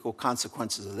geopolitical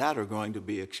consequences of that are going to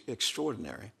be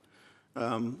extraordinary.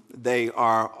 They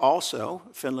are also,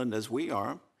 Finland as we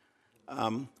are,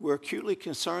 we're acutely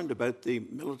concerned about the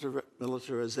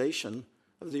militarization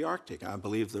of the Arctic. I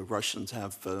believe the Russians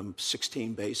have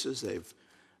 16 bases they've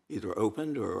either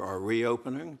opened or are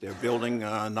reopening. They're building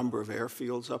a number of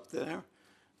airfields up there.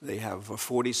 They have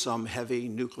 40-some heavy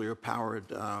nuclear-powered,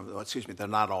 they're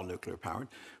not all nuclear-powered,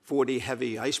 40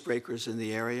 heavy icebreakers in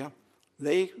the area.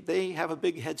 They have a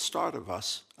big head start of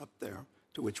us up there,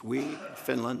 to which we,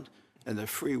 Finland, and the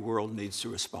free world needs to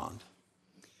respond.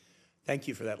 Thank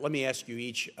you for that. Let me ask you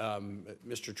each,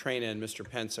 Mr. Traina and Mr.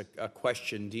 Pence, a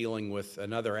question dealing with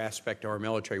another aspect of our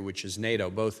military, which is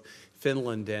NATO. Both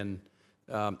Finland and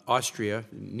Austria,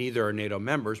 neither are NATO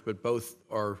members, but both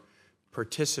are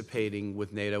participating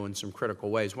with NATO in some critical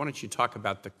ways. Why don't you talk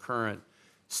about the current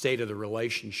state of the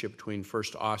relationship between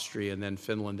first Austria and then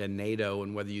Finland and NATO,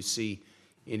 and whether you see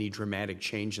any dramatic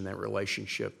change in that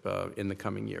relationship in the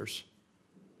coming years?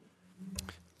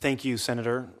 Thank you,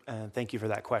 Senator, and thank you for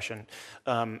that question.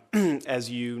 As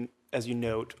you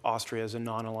note, Austria is a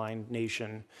non-aligned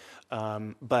nation,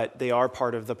 but they are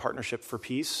part of the Partnership for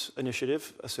Peace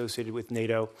initiative associated with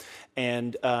NATO,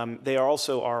 and they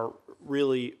are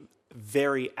really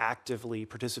very actively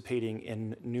participating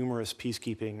in numerous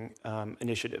peacekeeping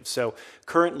initiatives. So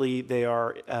currently they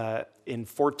are in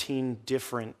 14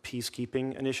 different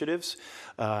peacekeeping initiatives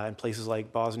in places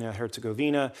like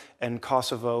Bosnia-Herzegovina and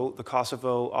Kosovo. The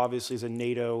Kosovo obviously is a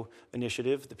NATO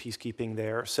initiative, the peacekeeping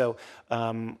there. So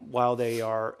while they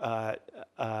are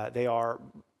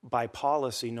by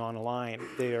policy non-aligned,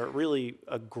 they are really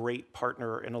a great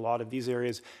partner in a lot of these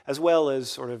areas, as well as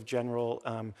sort of general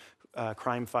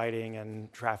crime fighting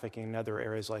and trafficking and other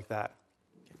areas like that.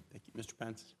 Okay, thank you. Mr.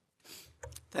 Pence.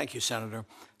 Thank you, Senator.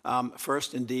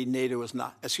 First, indeed,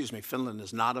 Finland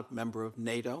is not a member of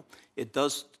NATO. It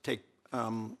does take,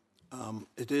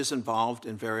 it is involved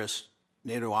in various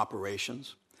NATO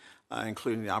operations,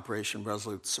 including the Operation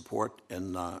Resolute Support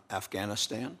in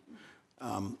Afghanistan.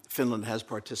 Finland has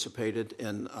participated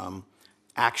in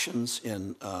actions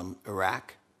in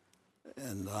Iraq,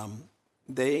 and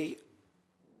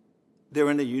they're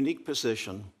in a unique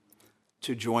position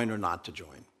to join or not to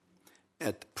join.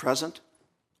 At present,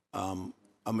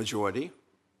 a majority,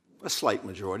 a slight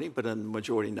majority, but a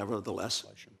majority nevertheless,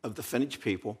 of the Finnish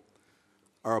people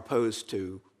are opposed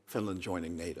to Finland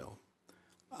joining NATO.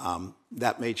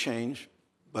 That may change,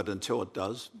 but until it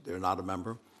does, they're not a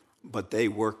member. But they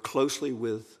work closely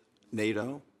with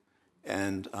NATO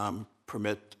and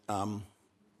permit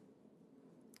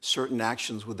certain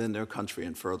actions within their country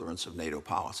in furtherance of NATO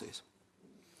policies.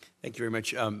 Thank you very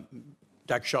much.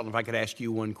 Dr. Shelton, if I could ask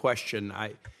you one question.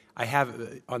 I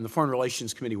have, on the Foreign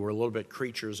Relations Committee, we're a little bit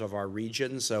creatures of our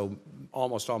region, so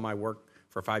almost all my work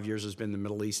for 5 years has been the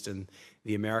Middle East and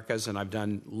the Americas, and I've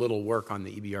done little work on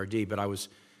the EBRD, but I was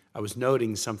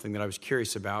noting something that I was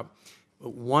curious about.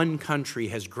 One country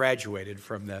has graduated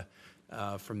from the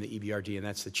from the EBRD, and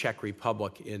that's the Czech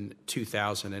Republic in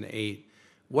 2008.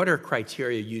 What are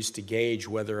criteria used to gauge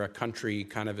whether a country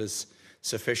kind of is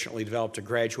sufficiently developed to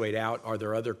graduate out? Are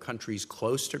there other countries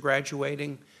close to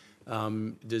graduating?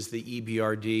 Does the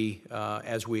EBRD,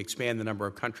 as we expand the number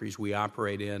of countries we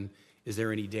operate in, is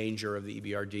there any danger of the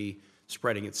EBRD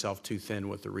spreading itself too thin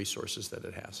with the resources that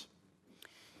it has?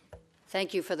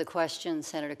 Thank you for the question,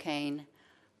 Senator Kaine.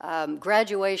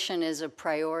 Graduation is a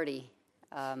priority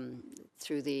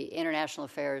through the international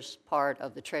affairs part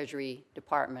of the Treasury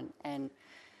Department, and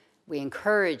we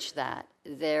encourage that.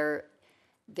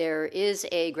 There is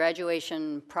a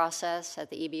graduation process at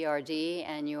the EBRD,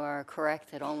 and you are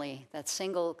correct that only that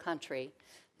single country,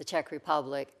 the Czech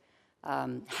Republic,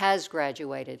 has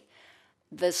graduated.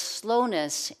 The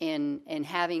slowness in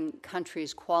having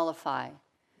countries qualify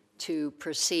to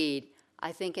proceed,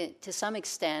 I think it, to some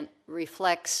extent,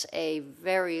 reflects a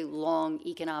very long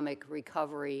economic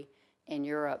recovery in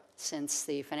Europe since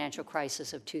the financial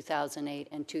crisis of 2008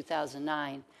 and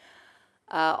 2009.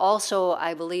 Also,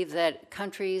 I believe that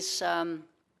countries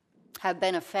have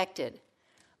been affected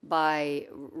by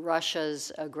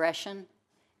Russia's aggression,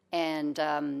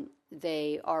 and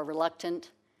they are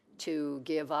reluctant to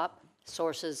give up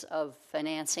sources of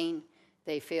financing.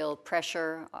 They feel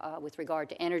pressure with regard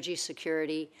to energy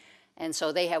security, and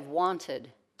so they have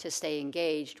wanted to stay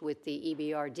engaged with the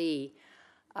EBRD.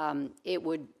 It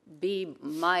would be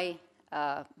my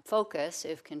focus,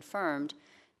 if confirmed,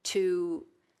 to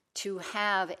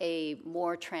have a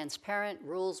more transparent,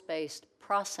 rules-based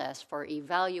process for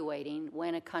evaluating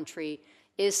when a country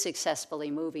is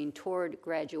successfully moving toward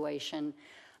graduation.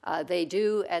 They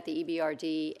do at the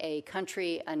EBRD a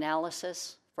country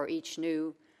analysis for each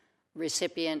new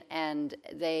recipient, and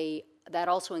that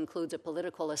also includes a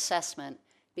political assessment,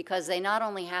 because they not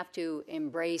only have to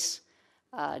embrace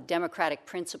democratic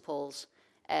principles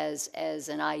as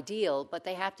an ideal, but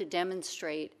they have to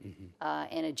demonstrate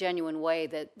in a genuine way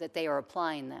that they are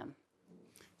applying them.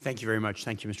 Thank you very much.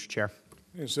 Thank you, Mr. Chair.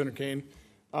 Hey, Senator Kaine.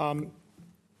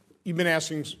 You've been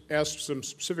asked some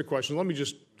specific questions. Let me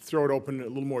just throw it open, a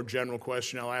little more general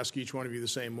question. I'll ask each one of you the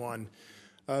same one.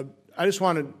 I just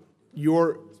wanted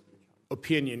your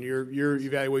opinion, your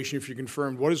evaluation, if you're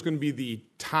confirmed, what is going to be the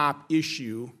top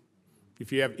issue?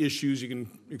 If you have issues, you can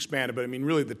expand it, but I mean,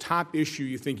 really the top issue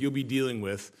you think you'll be dealing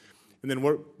with, and then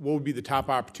what would be the top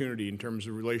opportunity in terms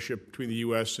of relationship between the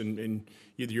U.S. and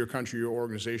either your country or your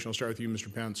organization? I'll start with you,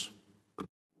 Mr. Pence.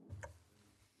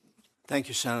 Thank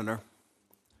you, Senator.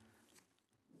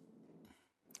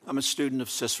 I'm a student of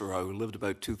Cicero who lived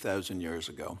about 2,000 years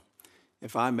ago.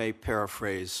 If I may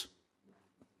paraphrase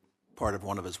part of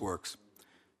one of his works,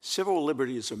 civil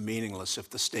liberties are meaningless if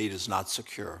the state is not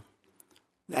secure.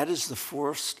 That is the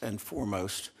first and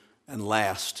foremost and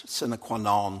last sine qua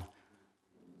non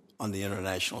on the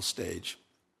international stage.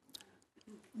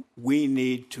 We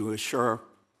need to assure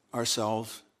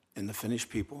ourselves and the Finnish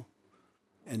people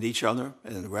and each other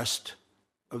and the rest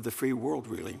of the free world,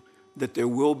 really, that there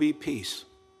will be peace.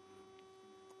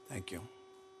 Thank you.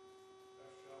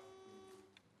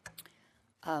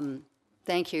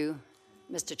 Thank you,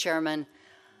 Mr. Chairman.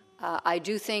 I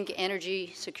do think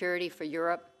energy security for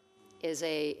Europe is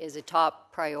a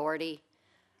top priority,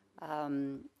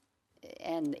 and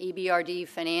EBRD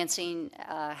financing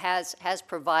has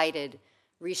provided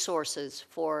resources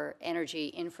for energy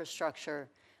infrastructure.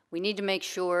 We need to make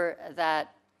sure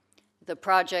that the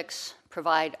projects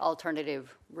provide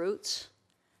alternative routes,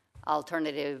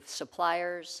 alternative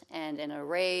suppliers, and an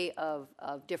array of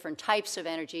different types of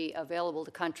energy available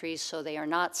to countries so they are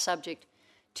not subject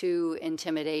to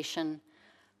intimidation.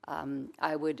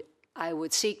 I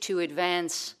would seek to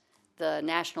advance the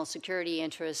national security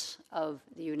interests of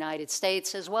the United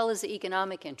States as well as the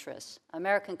economic interests.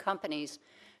 American companies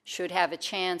should have a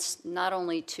chance not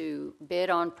only to bid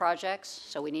on projects,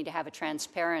 so we need to have a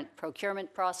transparent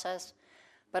procurement process,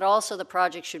 but also the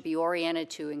project should be oriented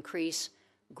to increase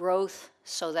growth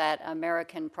so that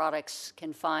American products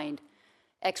can find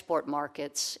export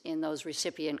markets in those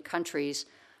recipient countries.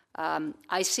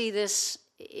 I see this,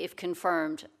 if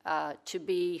confirmed, to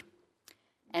be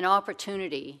an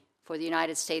opportunity for the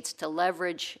United States to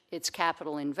leverage its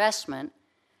capital investment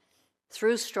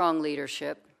through strong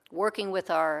leadership, working with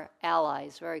our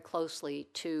allies very closely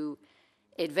to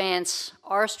advance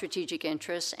our strategic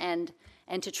interests and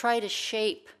to try to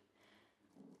shape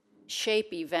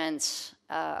events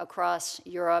across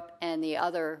Europe and the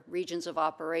other regions of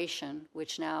operation,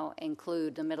 which now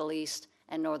include the Middle East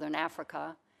and Northern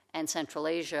Africa and Central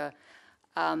Asia.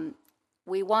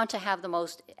 We want to have the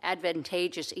most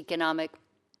advantageous economic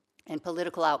and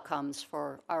political outcomes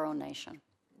for our own nation.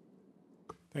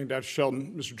 Thank you, Dr.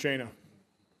 Shelton. Mr. Chena.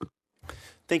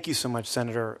 Thank you so much,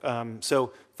 Senator.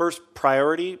 So first,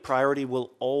 priority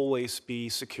will always be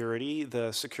security,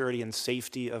 the security and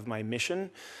safety of my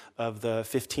mission, of the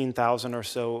 15,000 or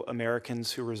so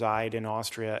Americans who reside in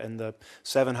Austria and the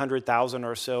 700,000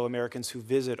 or so Americans who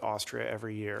visit Austria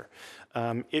every year.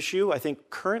 Issue, I think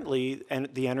currently, and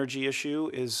the energy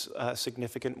issue is a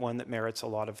significant one that merits a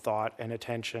lot of thought and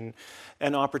attention.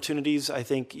 And opportunities, I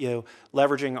think,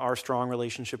 leveraging our strong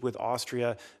relationship with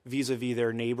Austria vis-a-vis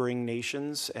their neighboring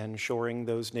nations and shoring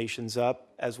those nations up,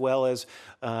 as well as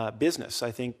business.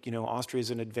 I think, Austria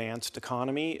is an advanced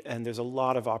economy, and there's a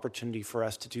lot of opportunity for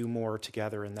us to do more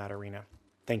together in that arena.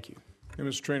 Thank you. Hey,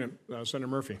 Mr. Traina, Senator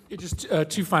Murphy. Just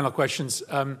two final questions.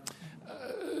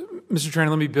 Mr. Traina,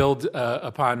 let me build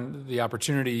upon the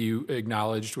opportunity you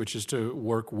acknowledged, which is to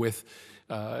work with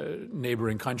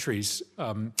neighboring countries.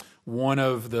 One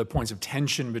of the points of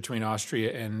tension between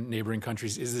Austria and neighboring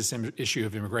countries is this issue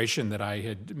of immigration that I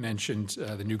had mentioned.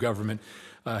 The new government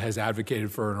has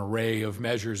advocated for an array of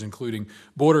measures, including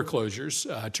border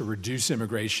closures, to reduce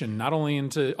immigration, not only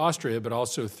into Austria, but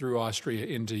also through Austria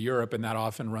into Europe, and that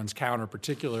often runs counter,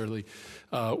 particularly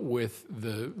with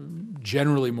the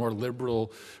generally more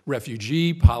liberal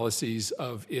refugee policies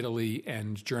of Italy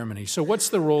and Germany. So what's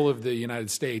the role of the United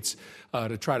States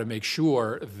to try to make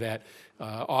sure that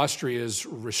Austria's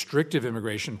restrictive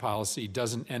immigration policy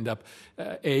doesn't end up,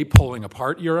 A, pulling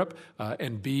apart Europe,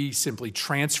 and B, simply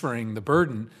transferring the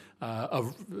burden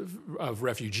of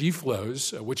refugee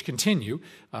flows, which continue,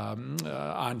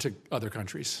 onto other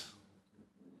countries?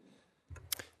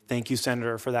 Thank you,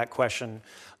 Senator, for that question.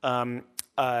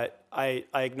 I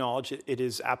acknowledge it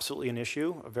is absolutely an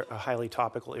issue, a highly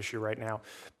topical issue right now.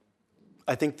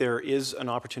 I think there is an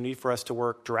opportunity for us to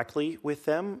work directly with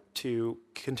them to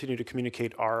continue to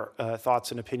communicate our thoughts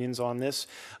and opinions on this.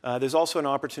 There's also an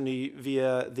opportunity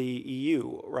via the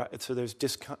EU. Right? So there's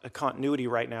discontinuity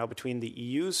right now between the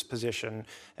EU's position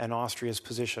and Austria's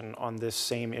position on this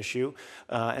same issue.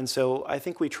 And so I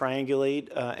think we triangulate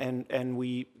and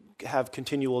we have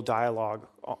continual dialogue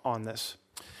on this.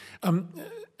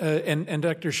 And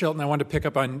Dr. Shelton, I wanted to pick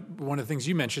up on one of the things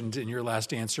you mentioned in your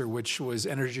last answer, which was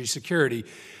energy security.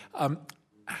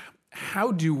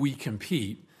 How do we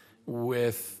compete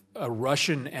with a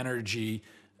Russian energy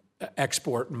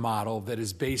export model that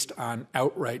is based on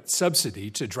outright subsidy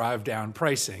to drive down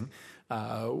pricing,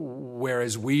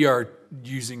 whereas we are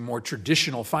using more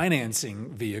traditional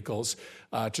financing vehicles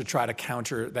to try to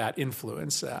counter that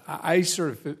influence?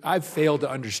 I've failed to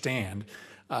understand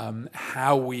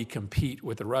how we compete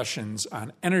with the Russians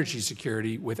on energy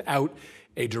security without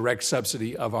a direct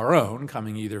subsidy of our own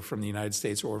coming either from the United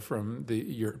States or from the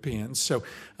Europeans. So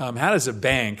how does a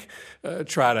bank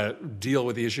try to deal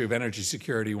with the issue of energy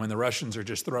security when the Russians are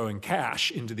just throwing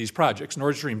cash into these projects?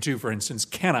 Nord Stream 2, for instance,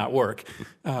 cannot work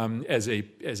as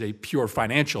a pure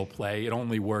financial play. It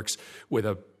only works with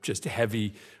a just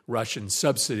heavy Russian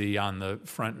subsidy on the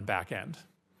front and back end.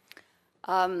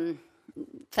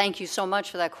 Thank you so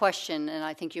much for that question, and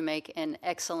I think you make an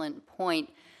excellent point.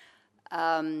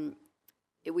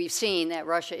 We've seen that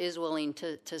Russia is willing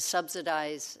to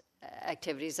subsidize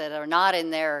activities that are not in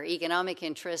their economic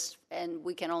interest, and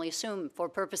we can only assume for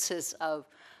purposes of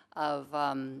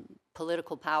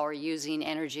political power using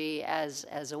energy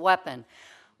as a weapon.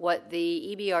 What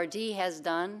the EBRD has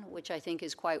done, which I think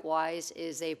is quite wise,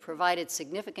 is they provided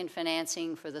significant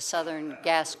financing for the Southern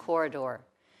Gas Corridor.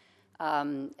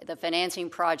 The financing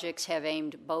projects have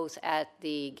aimed both at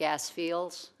the gas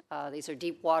fields, these are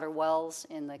deep water wells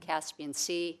in the Caspian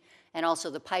Sea, and also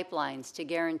the pipelines to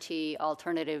guarantee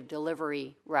alternative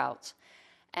delivery routes.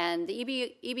 And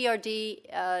the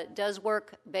EBRD does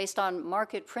work based on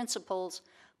market principles,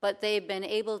 but they've been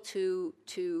able to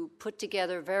put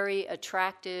together very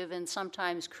attractive and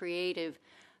sometimes creative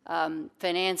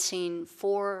financing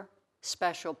for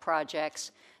special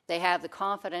projects. They have the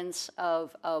confidence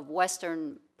of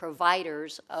Western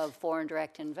providers of foreign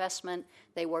direct investment.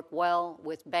 They work well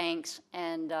with banks,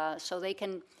 and so they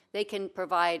can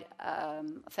provide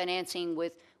financing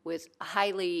with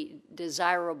highly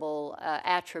desirable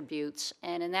attributes,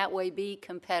 and in that way be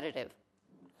competitive.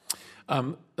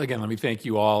 Again, let me thank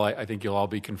you all. I think you'll all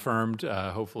be confirmed,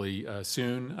 hopefully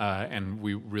soon, and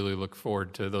we really look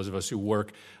forward to those of us who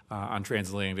work on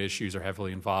transatlantic issues or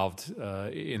heavily involved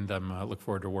in them. Look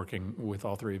forward to working with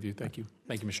all three of you. Thank you.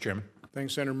 Thank you, Mr. Chairman.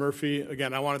 Thanks, Senator Murphy.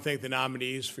 Again, I want to thank the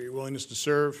nominees for your willingness to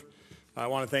serve. I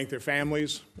want to thank their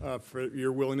families for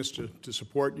your willingness to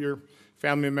support your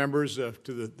family members, to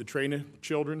the Traina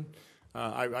children.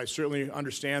 I certainly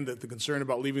understand that the concern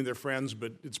about leaving their friends,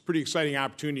 but it's a pretty exciting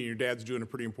opportunity. Your dad's doing a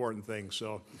pretty important thing,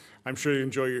 so I'm sure you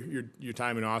enjoy your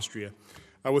time in Austria.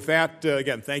 With that,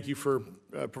 again, thank you for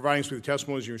providing us with your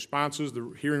testimonies and your responses.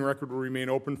 The hearing record will remain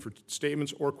open for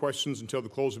statements or questions until the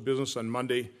close of business on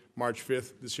Monday, March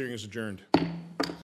 5th. This hearing is adjourned.